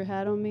she's ever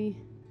had on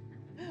me.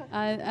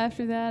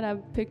 After that, I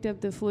picked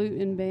up the flute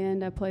in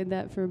band. I played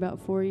that for about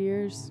 4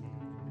 years.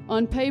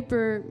 On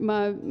paper,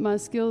 my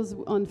skills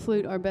on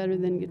flute are better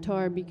than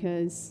guitar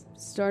because I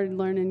started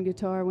learning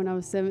guitar when I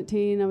was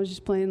 17. I was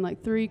just playing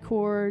like 3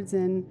 chords,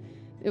 and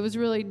it was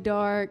really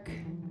dark,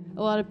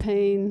 a lot of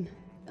pain.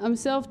 I'm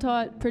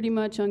self-taught pretty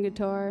much on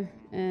guitar,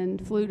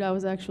 and flute I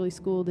was actually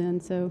schooled in,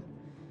 so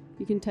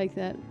you can take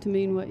that to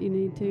mean what you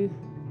need to.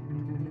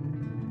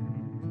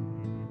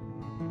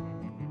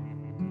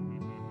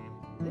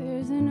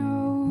 There's an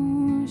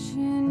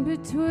ocean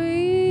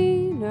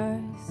between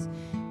us,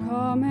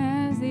 calm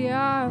as the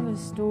eye of a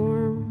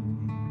storm.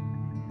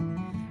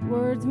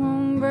 Words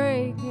won't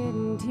break it,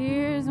 and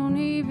tears won't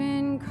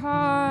even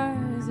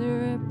cause a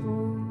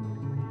ripple.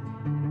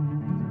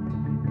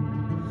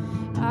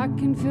 I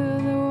can feel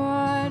the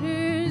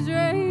waters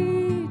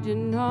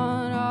raging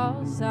on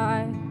all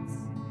sides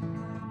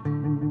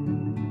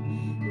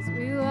as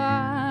we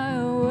lie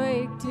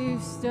awake, too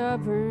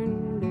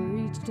stubborn to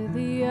reach to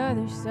the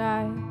other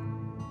side.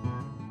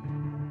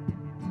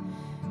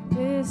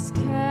 This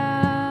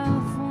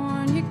California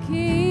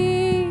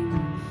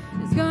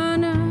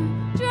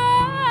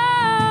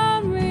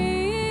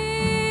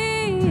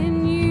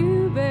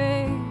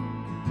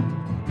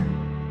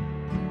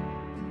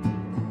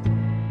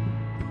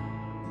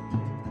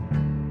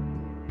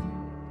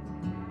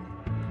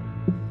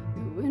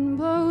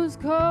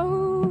feels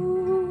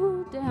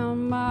cold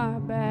down my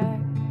back.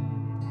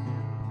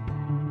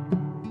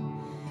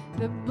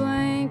 The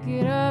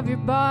blanket of your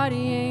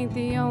body ain't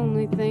the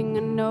only thing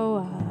I know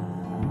I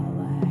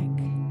lack.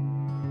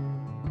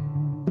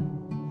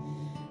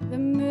 The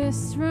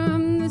mist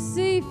from the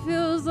sea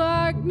feels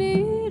like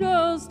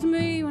needles to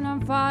me when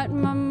I'm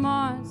fighting my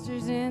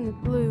monsters in the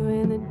blue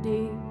and the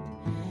deep.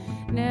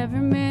 Never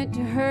meant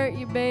to hurt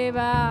you, babe,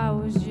 I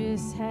was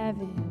just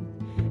having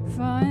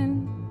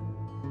fun.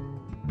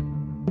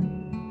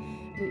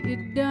 But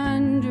you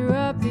done drew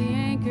up the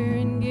anchor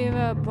and give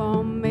up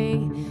on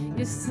me.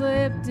 You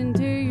slipped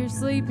into your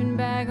sleeping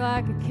bag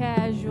like a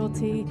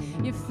casualty.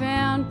 You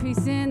found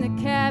peace in the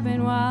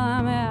cabin while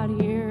I'm out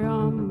here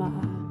on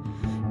my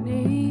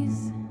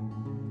knees.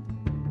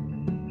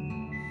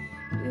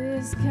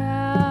 This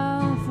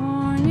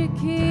California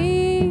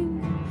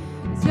king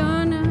is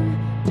gonna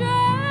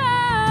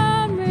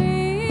drown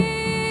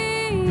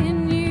me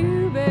in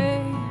you,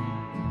 babe.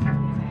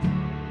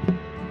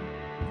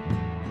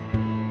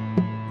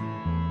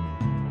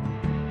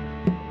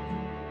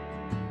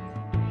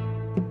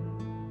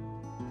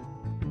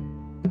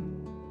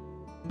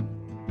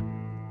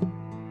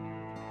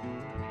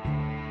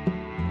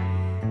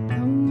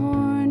 Come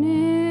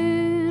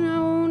morning, I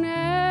won't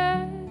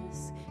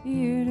ask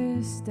you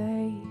to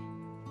stay.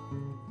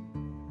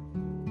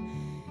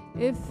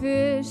 If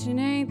fishing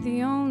ain't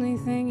the only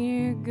thing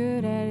you're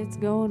good at, it's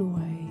going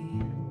away.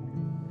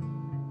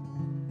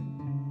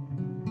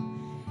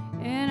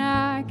 And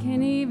I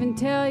can't even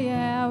tell you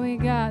how we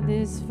got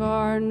this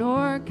far,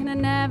 nor can I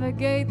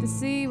navigate the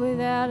sea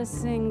without a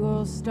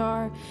single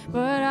star.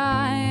 But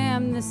I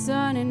am the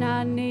sun and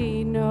I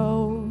need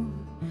no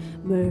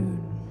moon.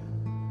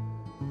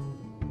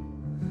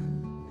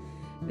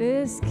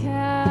 This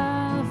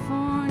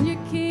California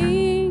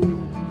king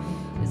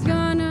is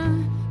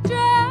gonna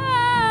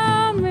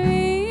drown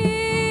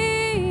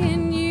me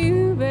in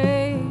you,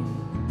 babe.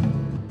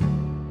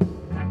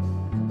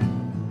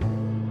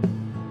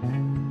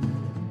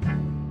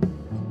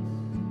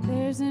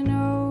 There's an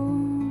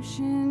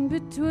ocean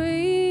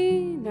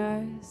between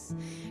us,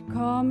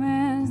 calm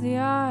as the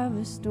eye of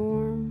a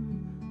storm.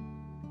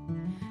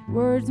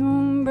 Words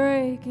won't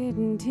break it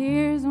and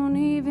tears won't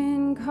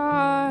even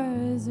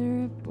cause a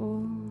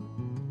ripple.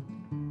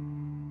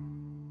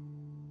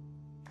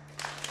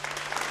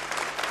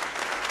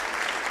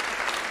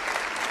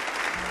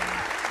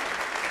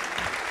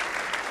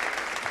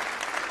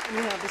 We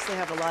obviously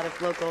have a lot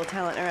of local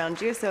talent around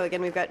you. So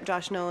again, we've got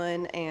Josh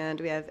Nolan and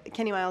we have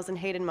Kenny Miles and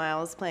Hayden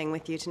Miles playing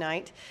with you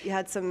tonight. You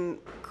had some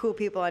cool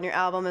people on your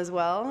album as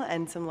well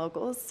and some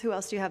locals. Who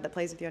else do you have that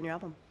plays with you on your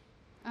album?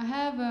 I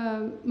have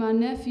my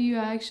nephew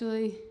I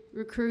actually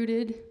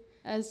recruited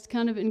as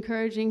kind of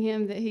encouraging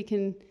him that he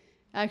can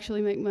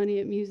actually make money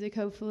at music,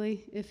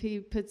 hopefully, if he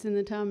puts in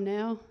the time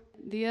now.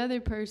 The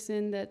other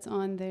person that's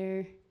on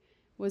there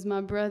was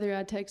my brother.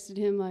 I texted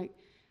him like,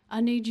 I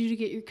need you to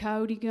get your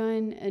coyote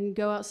gun and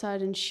go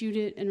outside and shoot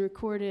it and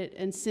record it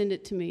and send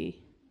it to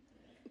me.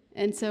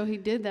 And so he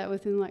did that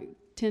within like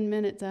 10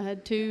 minutes. I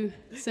had 2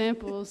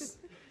 samples.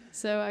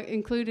 So I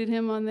included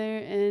him on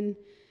there. And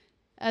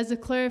as a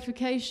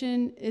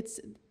clarification,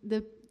 it's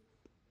the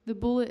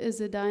bullet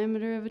is a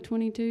diameter of a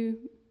 .22,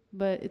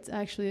 but it's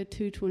actually a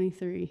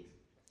 .223.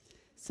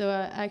 So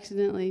I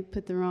accidentally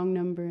put the wrong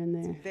number in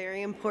there. It's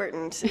very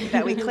important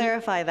that we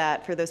clarify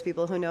that for those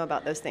people who know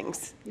about those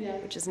things, Yeah.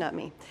 which is not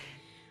me.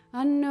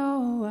 I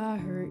know I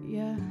hurt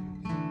ya,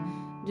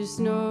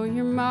 just know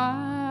you're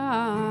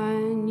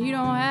mine. You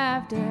don't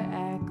have to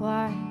act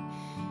like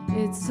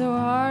it's so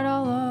hard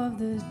all of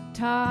the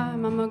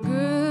time. I'm a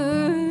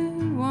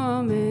good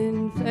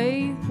woman,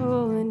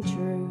 faithful and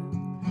true.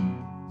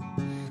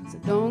 So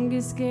don't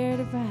get scared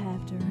if I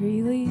have to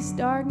release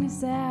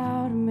darkness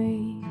out of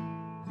me.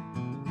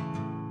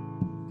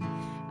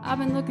 I've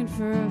been looking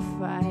for a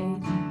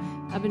fight,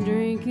 I've been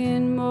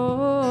drinking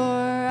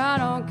more. I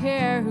don't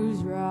care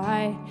who's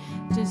right,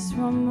 just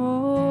want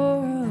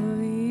more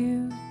of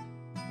you.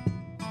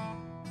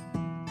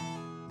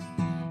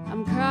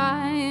 I'm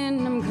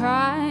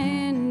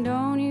crying,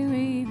 don't you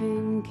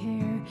even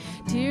care?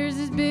 Tears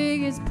as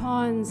big as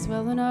ponds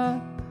swelling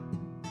up,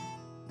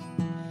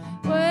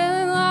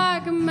 wailing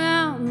like a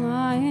mountain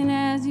lion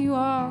as you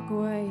walk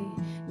away.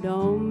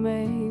 Don't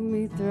make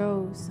me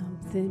throw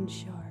something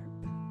sharp.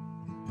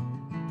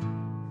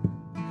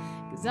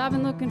 I've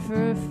been looking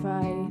for a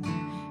fight,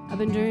 I've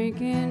been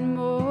drinking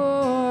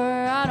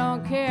more. I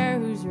don't care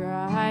who's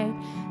right,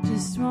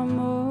 just want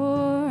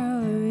more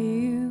of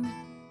you.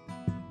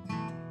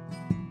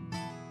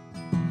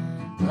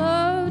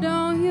 Love,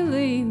 don't you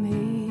leave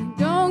me,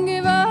 don't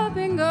give up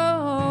and go,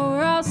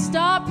 or I'll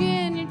stop you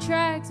in your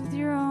tracks with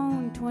your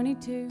own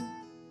 .22.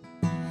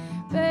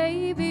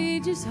 Baby,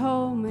 just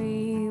hold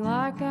me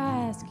like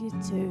I ask you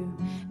to.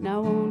 And I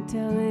won't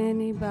tell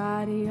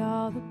anybody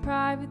all the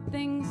private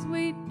things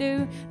we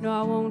do. No,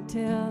 I won't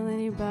tell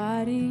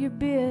anybody your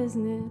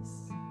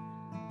business.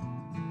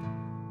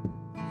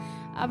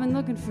 I've been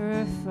looking for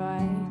a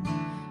fight,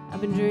 I've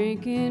been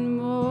drinking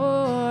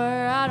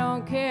more, I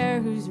don't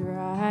care who's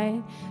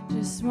right,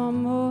 just want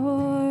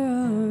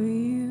more of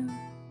you.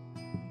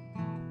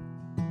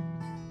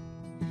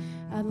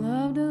 I'd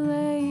love to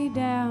lay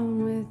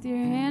down with your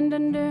hand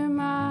under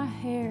my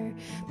hair,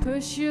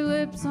 push your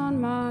lips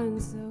on mine,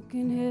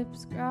 silken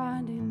hips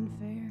grinding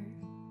fair.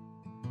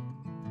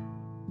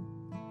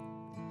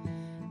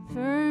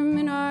 Firm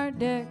in our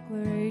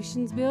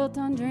declarations, built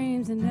on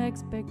dreams and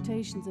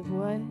expectations of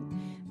what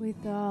we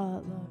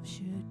thought love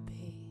should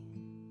be.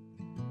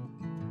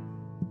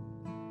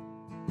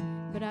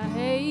 But I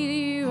hate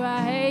you,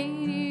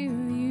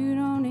 you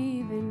don't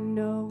even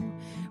know.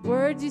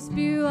 Words you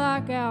spew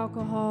like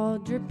alcohol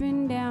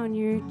dripping down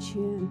your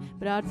chin.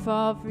 But I'd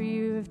fall for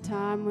you if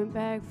time went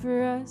back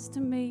for us to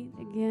meet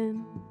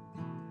again.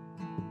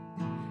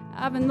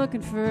 I've been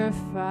looking for a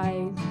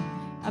fight,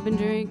 I've been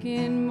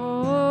drinking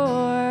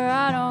more,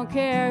 I don't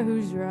care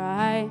who's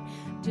right,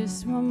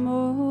 just want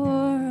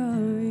more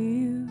of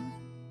you.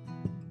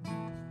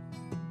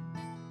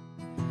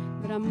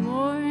 But I'm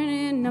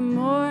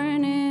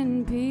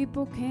mourning,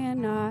 people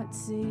cannot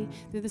see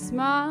through the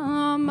smile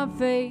on my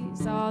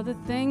face all the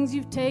things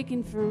you've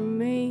taken from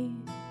me.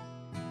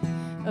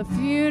 A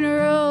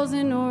funeral's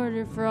in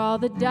order for all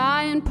the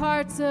dying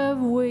parts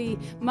of we.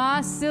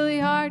 My silly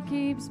heart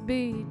keeps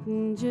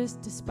beating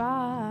just to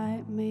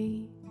spite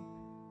me.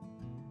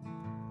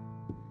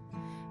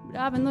 But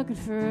I've been looking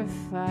for a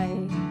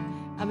fight,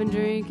 I've been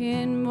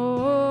drinking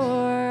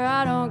more,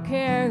 I don't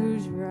care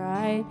who's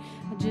right,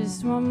 I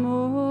just want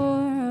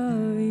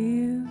more of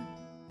you.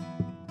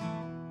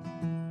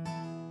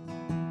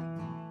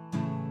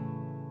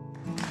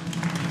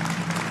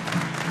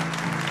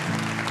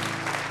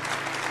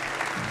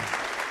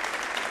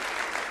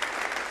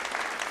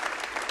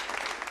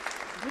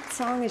 What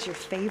song is your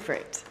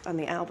favorite on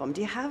the album?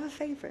 Do you have a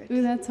favorite?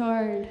 Ooh, that's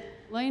hard.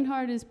 Lane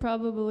Hard is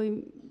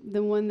probably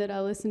the one that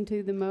I listen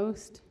to the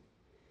most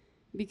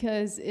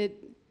because it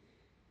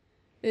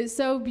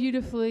so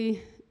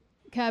beautifully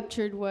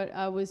captured what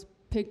I was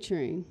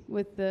picturing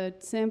with the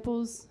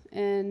samples,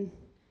 and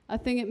I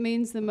think it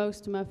means the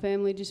most to my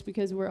family just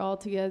because we're all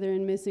together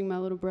and missing my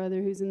little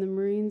brother who's in the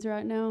Marines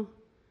right now.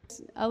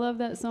 I love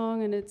that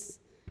song, and it's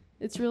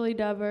really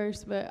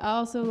diverse, but I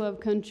also love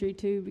country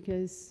too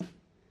because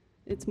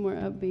it's more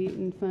upbeat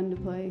and fun to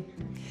play.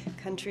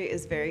 Country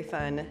is very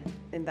fun,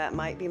 and that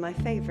might be my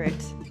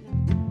favorite.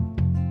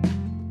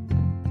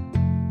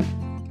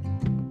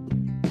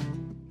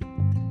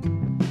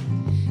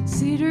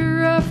 Cedar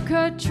rough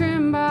cut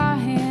trim by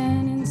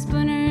hand and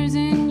splinters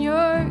in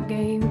your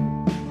game.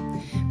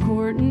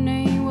 Courting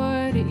ain't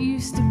what it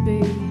used to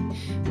be.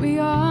 We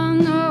all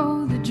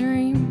know the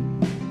dream.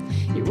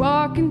 You're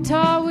walking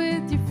tall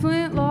with your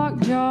flintlock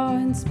jaw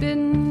and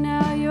spitting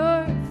out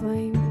your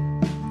flame.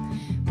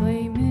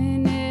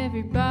 Blaming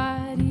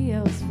everybody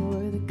else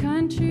for the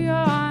country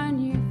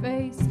on your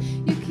face.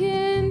 You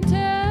can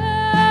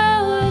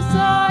tell us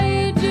all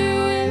you do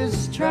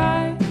is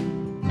try.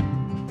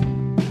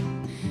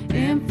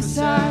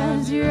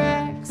 Emphasize your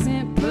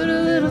accent, put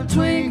a little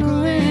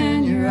twinkle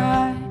in your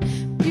eye.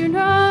 You're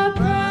not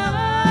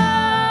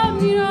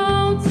proud, you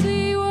don't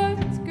see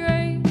what's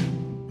great.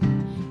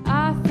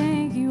 I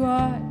think you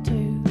ought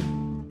to,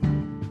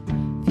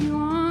 if you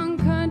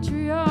want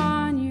country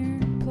on your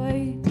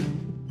plate.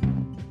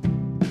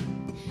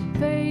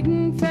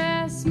 Fading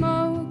fast,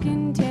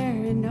 smoking,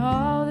 tearing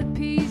all the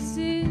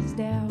pieces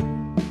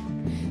down.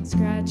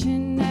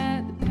 Scratching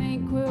at the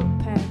pink quilt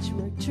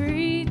patchwork,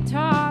 tree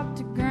top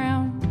to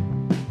ground.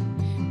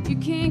 You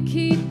can't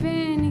keep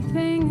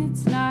anything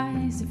that's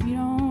nice if you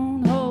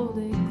don't hold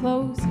it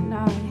close at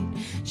night.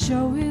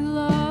 Show it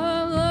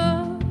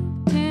love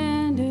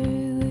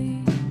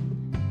tenderly.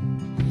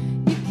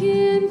 You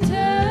can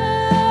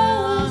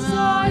tell us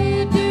all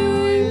you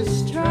do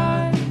is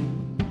try.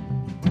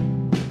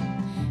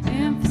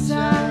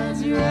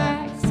 Emphasize your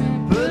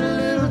accent, put a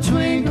little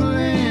twinkle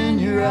in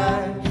your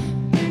eye.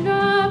 You're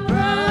not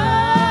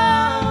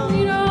proud,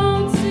 you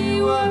don't see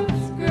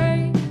what's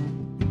great.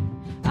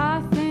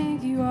 I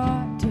think you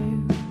ought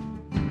to,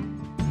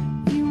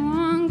 if you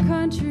want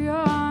country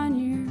on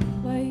your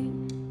plate.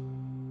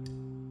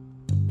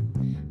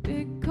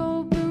 Big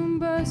cold boom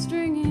bust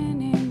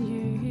ringing in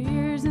your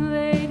ears, and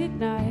late at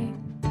night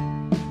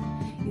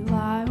you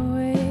lie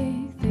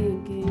awake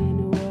thinking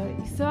of what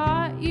you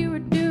thought you were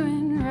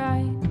doing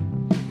right.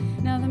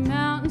 Now the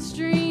mountain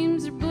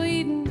streams are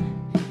bleeding,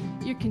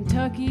 your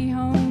Kentucky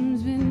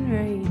home's been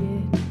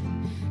raided.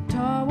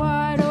 Tall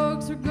white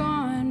oaks were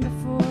gone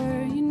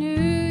before you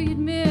knew you'd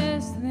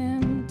miss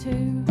them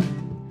too.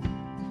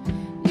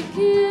 You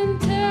can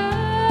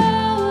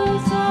tell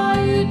us all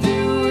you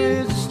do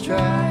is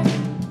try.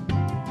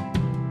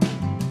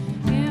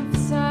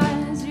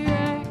 Emphasize your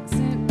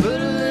accent, put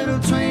a little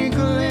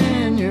twinkle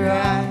in your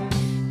eye.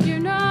 You're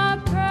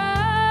not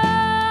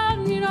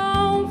proud, you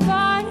don't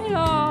fight at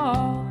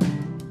all.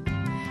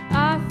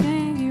 I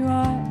think you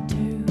ought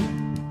to,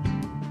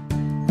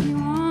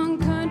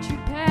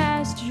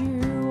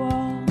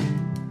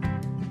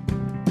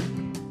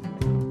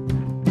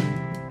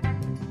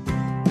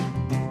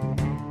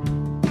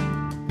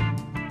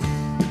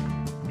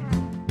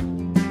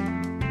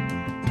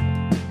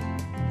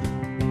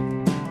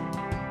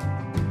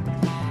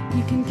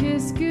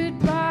 kiss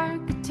goodbye,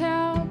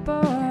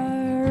 Catalpa,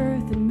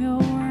 earth and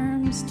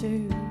mealworms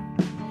too.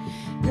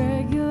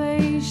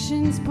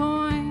 Regulations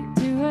point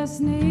to us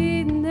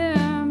needing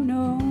them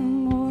no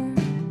more.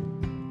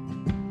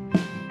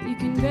 You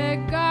can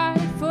beg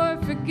God for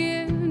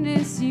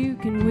forgiveness, you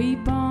can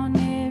weep on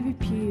every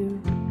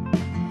pew.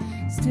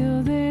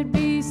 Still there'd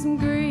be some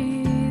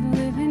greed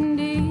living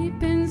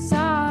deep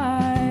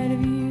inside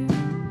of you.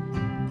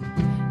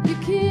 You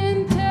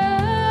can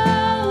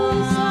tell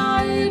us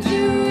all you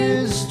do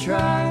is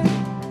try.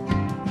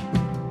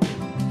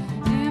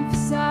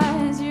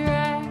 Emphasize your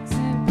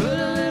accent, put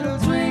a little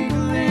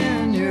twinkle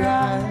in your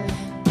eye.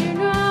 You're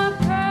not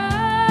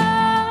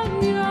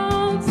proud, you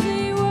don't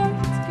see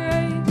what's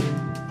great.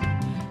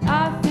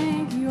 I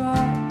think you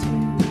ought to.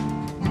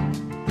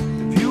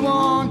 If you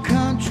want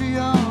country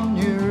on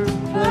your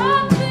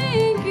I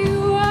think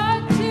you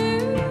ought to.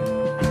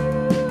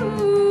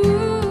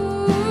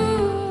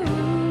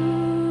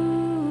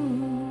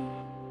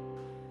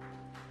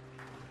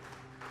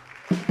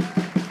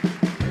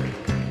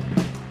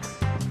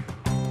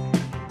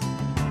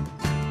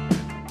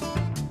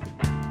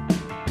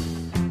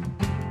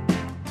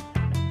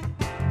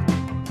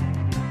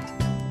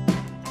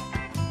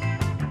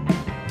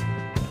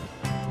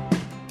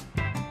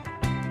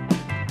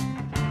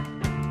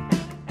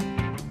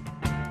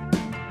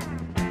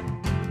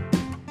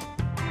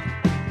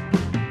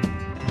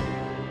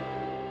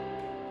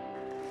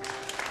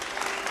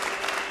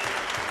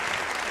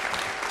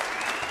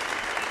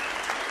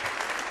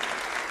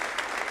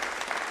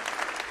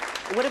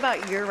 What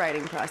about your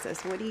writing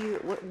process? Where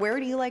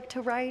do you like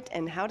to write,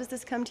 and how does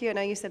this come to you? I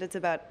know you said it's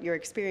about your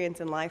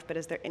experience in life, but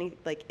is there any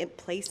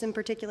place in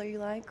particular you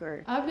like,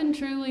 or? I've been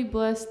truly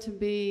blessed to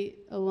be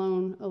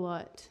alone a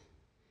lot.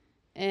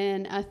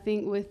 And I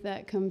think with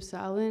that comes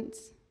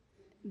silence.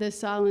 The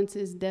silence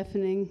is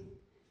deafening.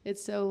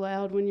 It's so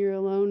loud when you're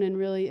alone and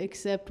really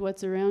accept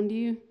what's around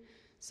you.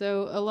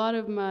 So a lot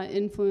of my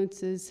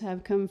influences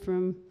have come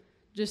from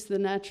just the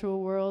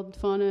natural world,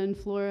 fauna and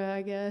flora,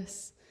 I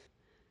guess.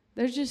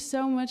 There's just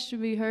so much to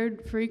be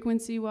heard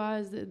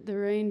frequency-wise that the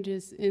range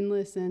is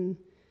endless, and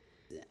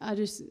I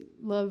just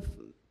love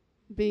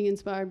being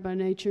inspired by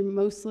nature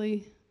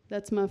mostly.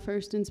 That's my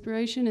first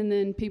inspiration, and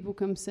then people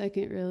come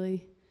second,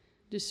 really.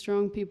 Just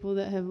strong people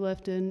that have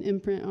left an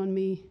imprint on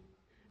me.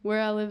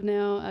 Where I live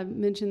now, I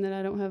mentioned that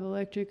I don't have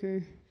electric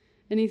or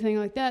anything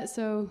like that,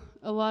 so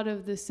a lot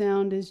of the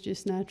sound is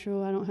just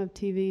natural. I don't have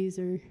TVs,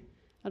 or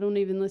I don't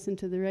even listen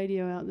to the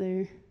radio out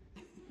there.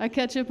 I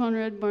catch up on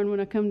Red Barn when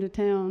I come to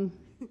town.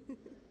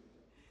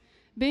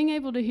 Being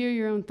able to hear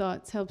your own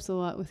thoughts helps a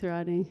lot with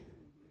writing,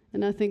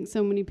 and I think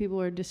so many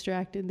people are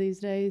distracted these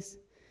days.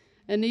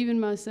 And even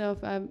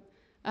myself, I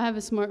have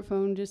a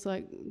smartphone just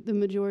like the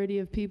majority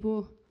of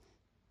people.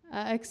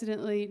 I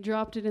accidentally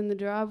dropped it in the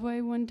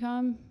driveway one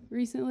time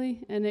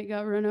recently, and it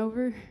got run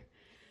over.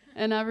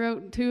 And I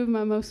wrote 2 of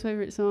my most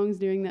favorite songs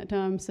during that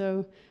time,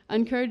 so I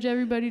encourage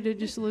everybody to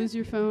just lose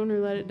your phone or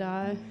let it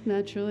die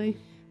naturally.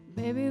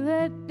 Baby,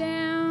 let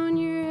down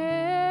your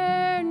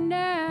hair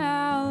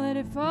now, let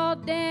it fall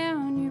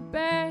down your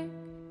back.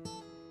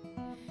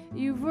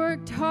 You've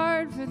worked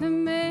hard for the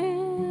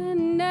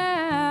man,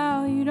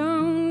 now you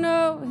don't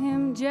know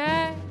him,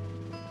 Jack.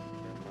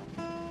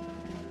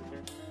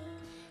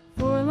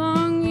 4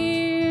 long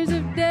years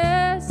of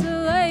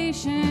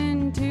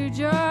desolation, 2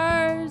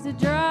 jars of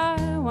dry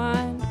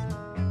wine.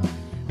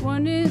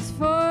 One is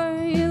for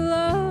your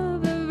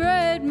love of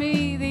red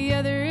meat, the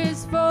other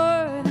is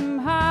for them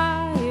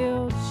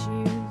high-heeled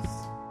shoes.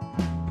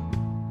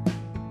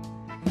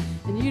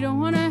 And you don't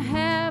want to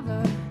have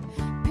a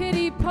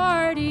pity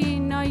party,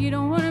 no, you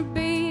don't want to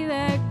be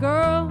that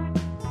girl.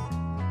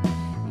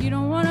 You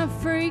don't want to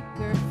freak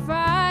or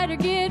fight or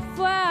get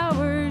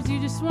flowers, you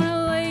just want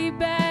to lay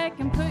back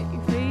and put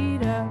your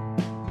feet up.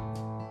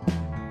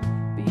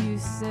 But you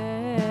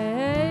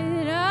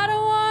said, I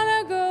don't want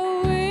to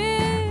go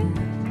with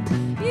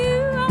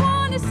you, I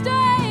want to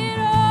stay at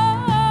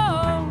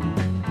home.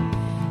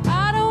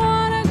 I don't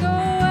want to go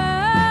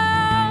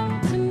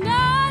out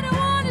tonight, I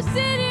want to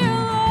sit here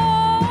alone.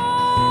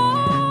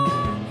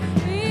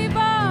 Be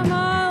by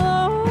my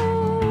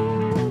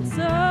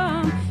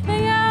lonesome,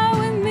 hang out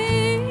with me.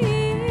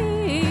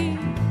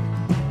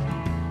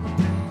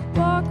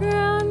 Walk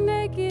around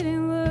naked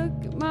and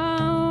look at my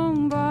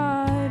own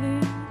body.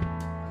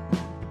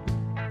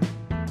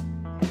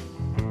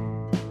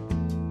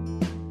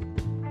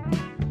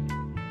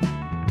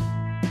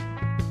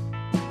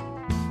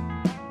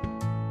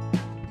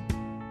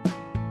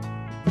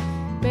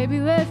 Baby,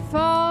 let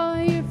fall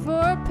your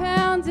 4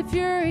 pounds of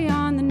fury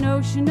on the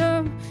notion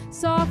of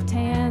soft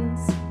hands.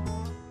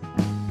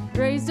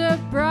 Raised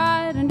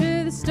upright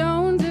under the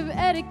stones of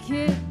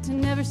etiquette to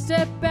never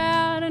step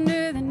out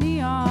under the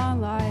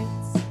neon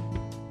lights.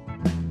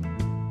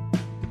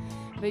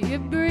 But you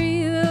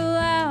breathe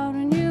aloud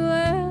when you're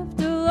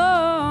left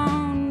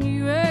alone.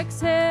 You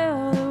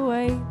exhale the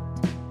weight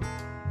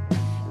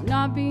of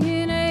not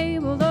being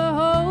able to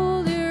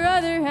hold your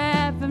other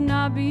half, of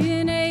not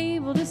being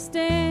able to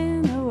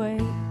stand the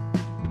weight.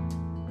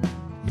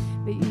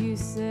 But you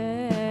said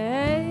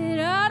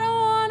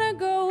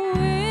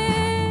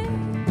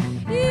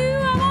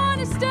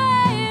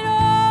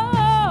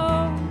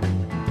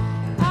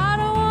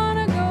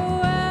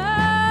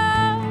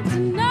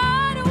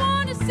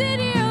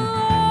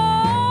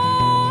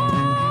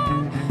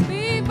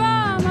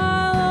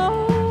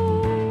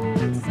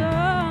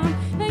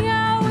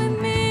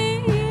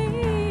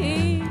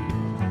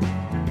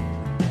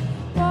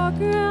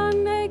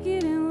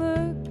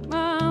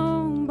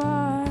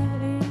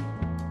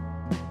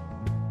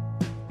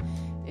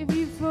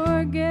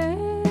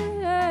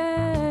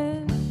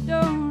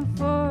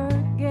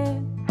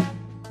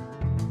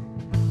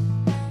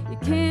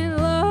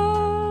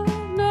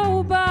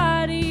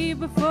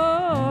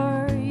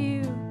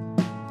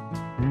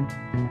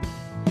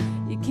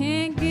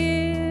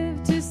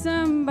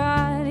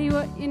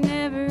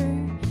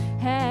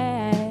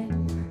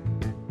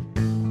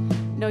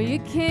No, you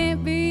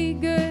can't be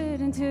good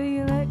until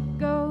you let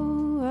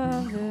go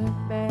of the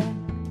bad.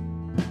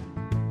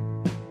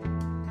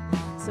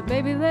 So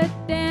baby, let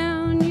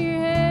down your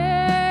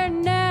hair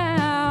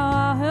now,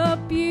 I'll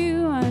help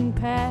you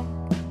unpack.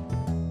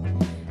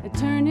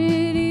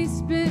 Eternity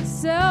spent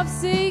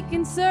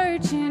self-seeking,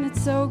 searching,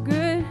 it's so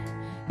good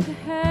to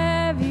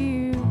have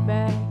you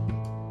back.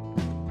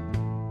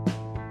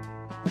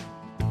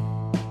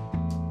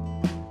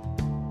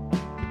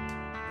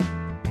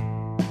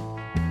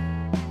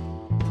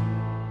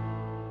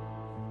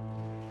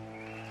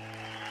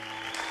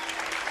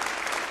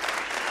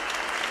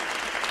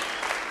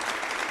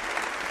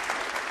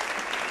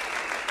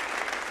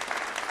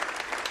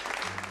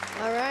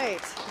 All right,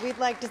 we'd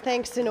like to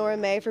thank Sonora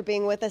May for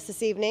being with us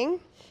this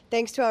evening.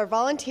 Thanks to our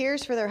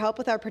volunteers for their help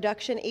with our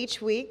production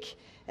each week,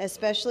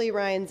 especially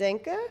Ryan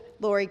Zenka,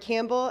 Lori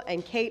Campbell,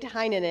 and Kate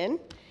Heinonen.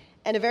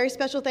 And a very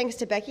special thanks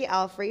to Becky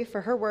Alfrey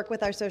for her work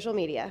with our social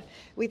media.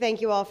 We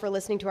thank you all for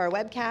listening to our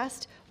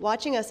webcast,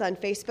 watching us on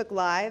Facebook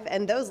Live,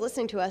 and those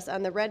listening to us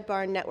on the Red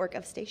Barn network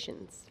of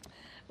stations.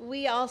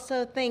 We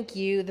also thank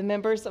you, the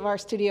members of our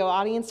studio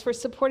audience, for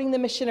supporting the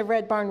mission of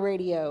Red Barn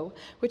Radio,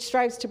 which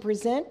strives to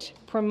present,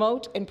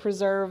 promote, and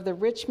preserve the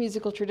rich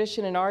musical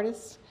tradition and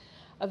artists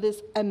of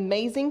this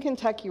amazing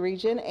Kentucky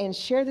region and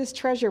share this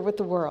treasure with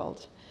the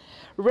world.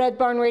 Red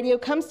Barn Radio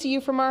comes to you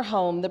from our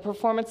home, the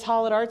Performance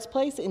Hall at Arts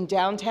Place in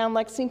downtown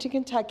Lexington,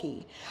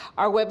 Kentucky.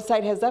 Our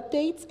website has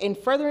updates and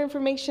further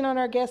information on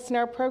our guests and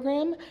our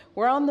program.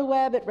 We're on the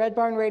web at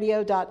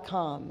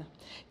redbarnradio.com.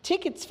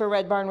 Tickets for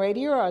Red Barn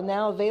Radio are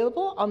now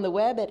available on the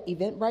web at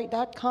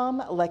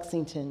eventbrite.com,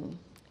 Lexington.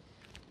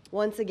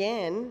 Once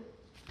again,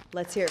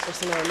 let's hear it for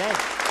Sonora May.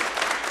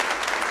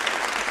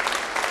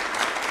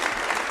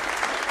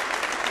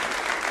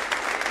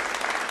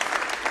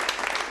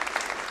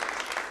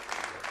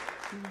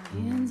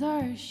 Hands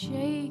are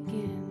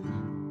shaking.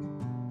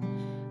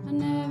 I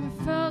never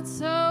felt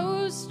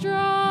so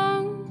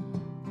strong.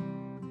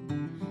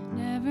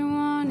 Never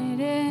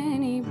wanted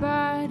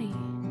anybody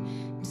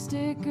to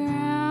stick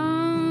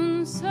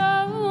around so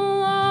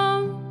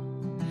long.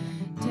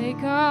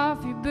 Take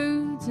off your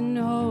boots and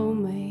hold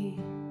me.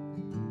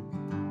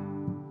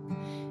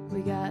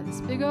 We got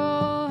this big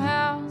old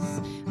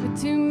house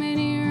with too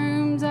many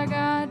rooms. I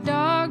got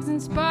dogs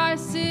and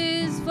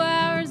spices,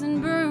 flowers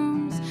and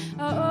brooms.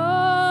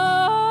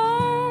 I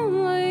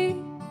only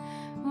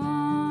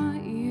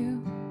want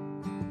you.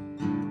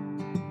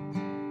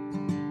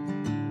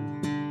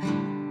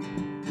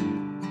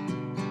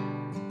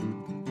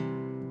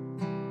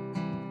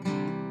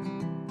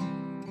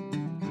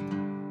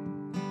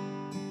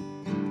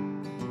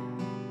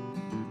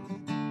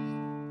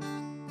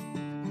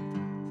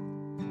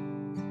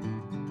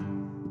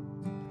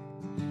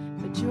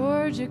 But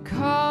Georgia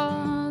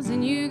calls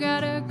and you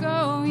gotta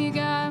go. You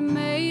got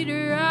made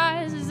her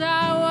eyes as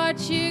I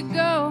watch you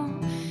go.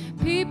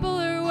 People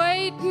are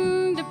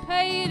waiting to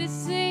pay to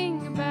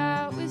sing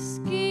about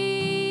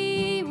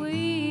whiskey,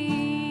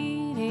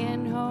 weed,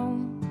 and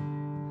home.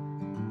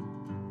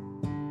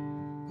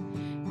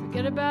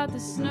 Forget about the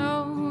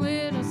snow,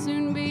 it'll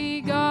soon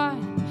be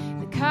gone.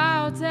 The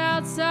coyotes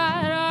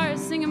outside are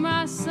singing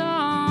my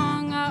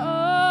song. I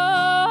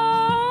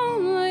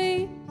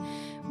only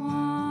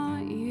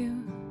want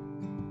you.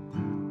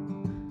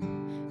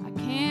 I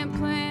can't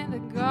plant the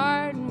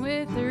garden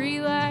with a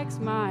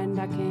relaxed mind.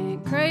 I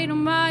can't cradle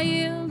my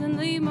yield and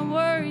leave my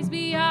worries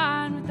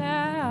behind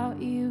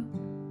without you.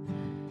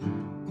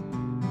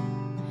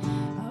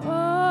 I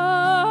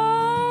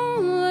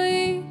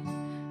only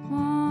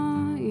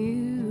want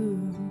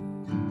you.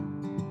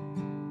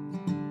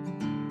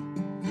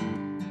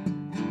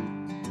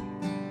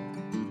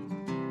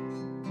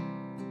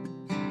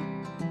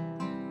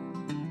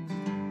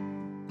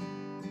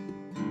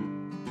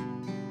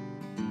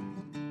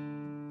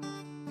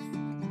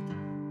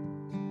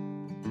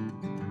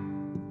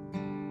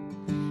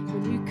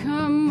 When you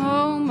come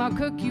home, I'll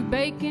cook you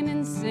bacon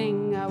and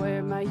sing. I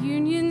wear my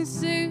union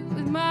suit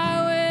with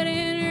my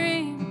wedding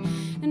ring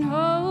and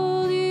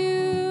hold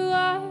you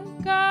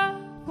like I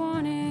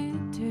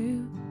wanted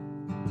to.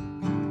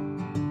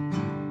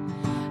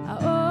 I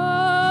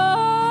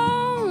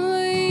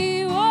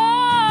only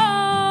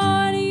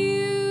want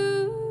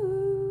you.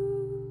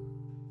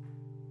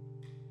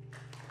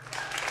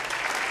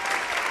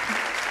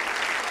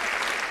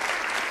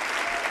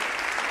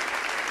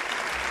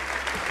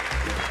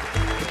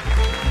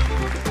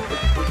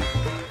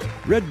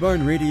 Red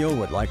Barn Radio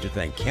would like to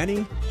thank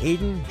Kenny,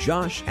 Hayden,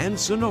 Josh, and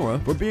Sonora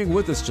for being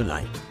with us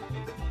tonight.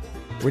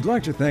 We'd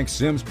like to thank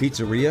Sim's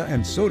Pizzeria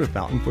and Soda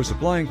Fountain for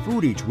supplying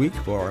food each week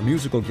for our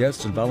musical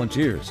guests and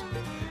volunteers.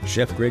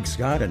 Chef Greg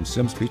Scott and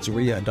Sim's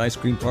Pizzeria and Ice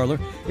Cream Parlor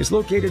is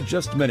located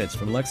just minutes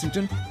from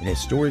Lexington in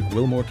historic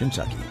Wilmore,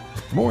 Kentucky.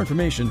 For more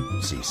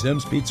information, see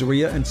Sim's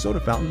Pizzeria and Soda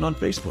Fountain on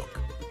Facebook.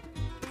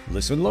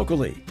 Listen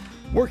locally.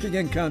 Working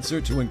in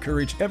concert to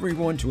encourage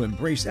everyone to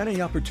embrace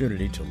any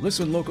opportunity to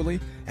listen locally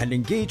and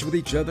engage with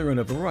each other in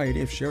a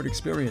variety of shared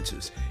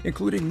experiences,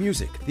 including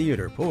music,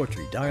 theater,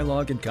 poetry,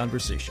 dialogue, and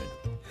conversation.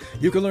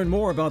 You can learn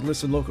more about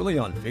Listen Locally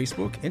on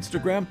Facebook,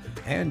 Instagram,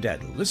 and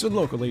at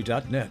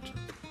listenlocally.net.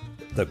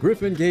 The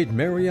Griffin Gate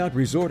Marriott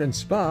Resort and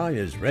Spa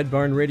is Red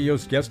Barn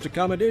Radio's guest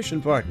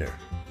accommodation partner,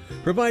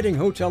 providing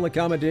hotel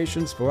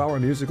accommodations for our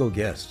musical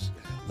guests.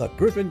 The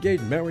Griffin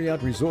Gate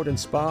Marriott Resort and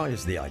Spa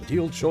is the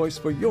ideal choice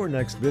for your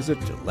next visit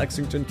to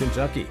Lexington,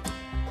 Kentucky.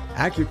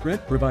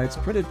 AccuPrint provides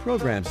printed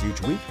programs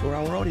each week for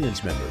our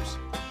audience members.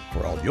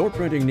 For all your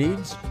printing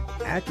needs,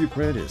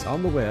 AccuPrint is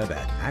on the web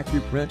at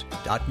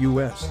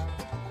accuprint.us.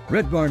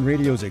 Red Barn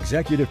Radio's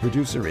executive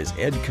producer is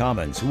Ed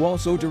Commons, who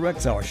also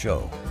directs our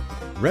show.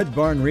 Red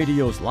Barn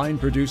Radio's line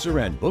producer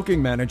and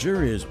booking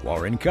manager is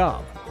Warren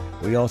Cobb.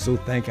 We also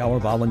thank our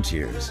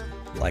volunteers.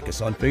 Like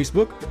us on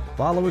Facebook,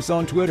 follow us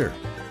on Twitter.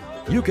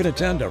 You can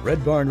attend a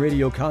Red Barn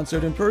Radio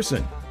concert in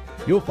person.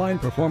 You'll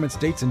find performance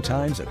dates and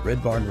times at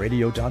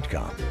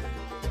redbarnradio.com.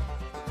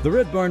 The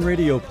Red Barn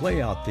Radio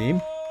playout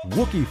theme,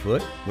 Wookie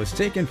Foot, was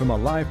taken from a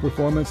live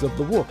performance of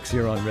the Wooks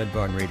here on Red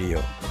Barn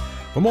Radio.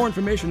 For more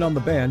information on the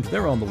band,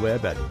 they're on the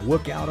web at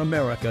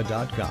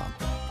wookoutamerica.com.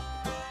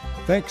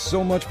 Thanks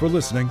so much for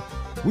listening.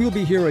 We'll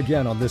be here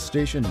again on this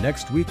station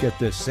next week at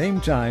this same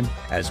time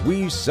as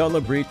we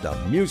celebrate the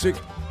music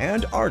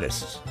and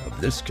artists of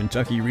this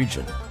Kentucky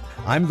region.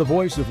 I'm the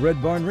voice of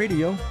Red Barn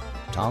Radio,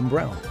 Tom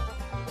Brown.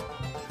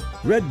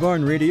 Red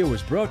Barn Radio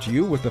is brought to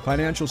you with the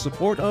financial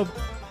support of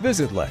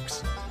Visit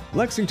Lex,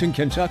 Lexington,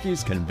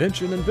 Kentucky's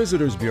Convention and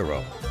Visitors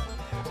Bureau.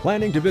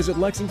 Planning to visit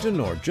Lexington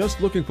or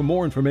just looking for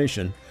more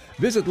information,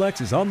 Visit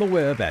Lex is on the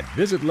web at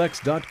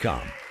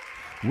visitlex.com.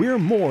 We're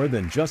more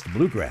than just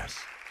bluegrass.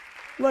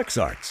 Lex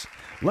Arts,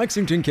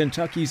 Lexington,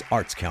 Kentucky's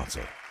Arts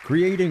Council,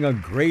 creating a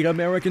great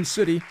American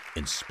city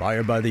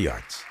inspired by the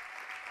arts.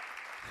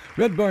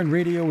 Red Barn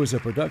Radio is a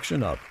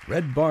production of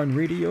Red Barn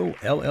Radio,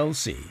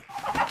 LLC.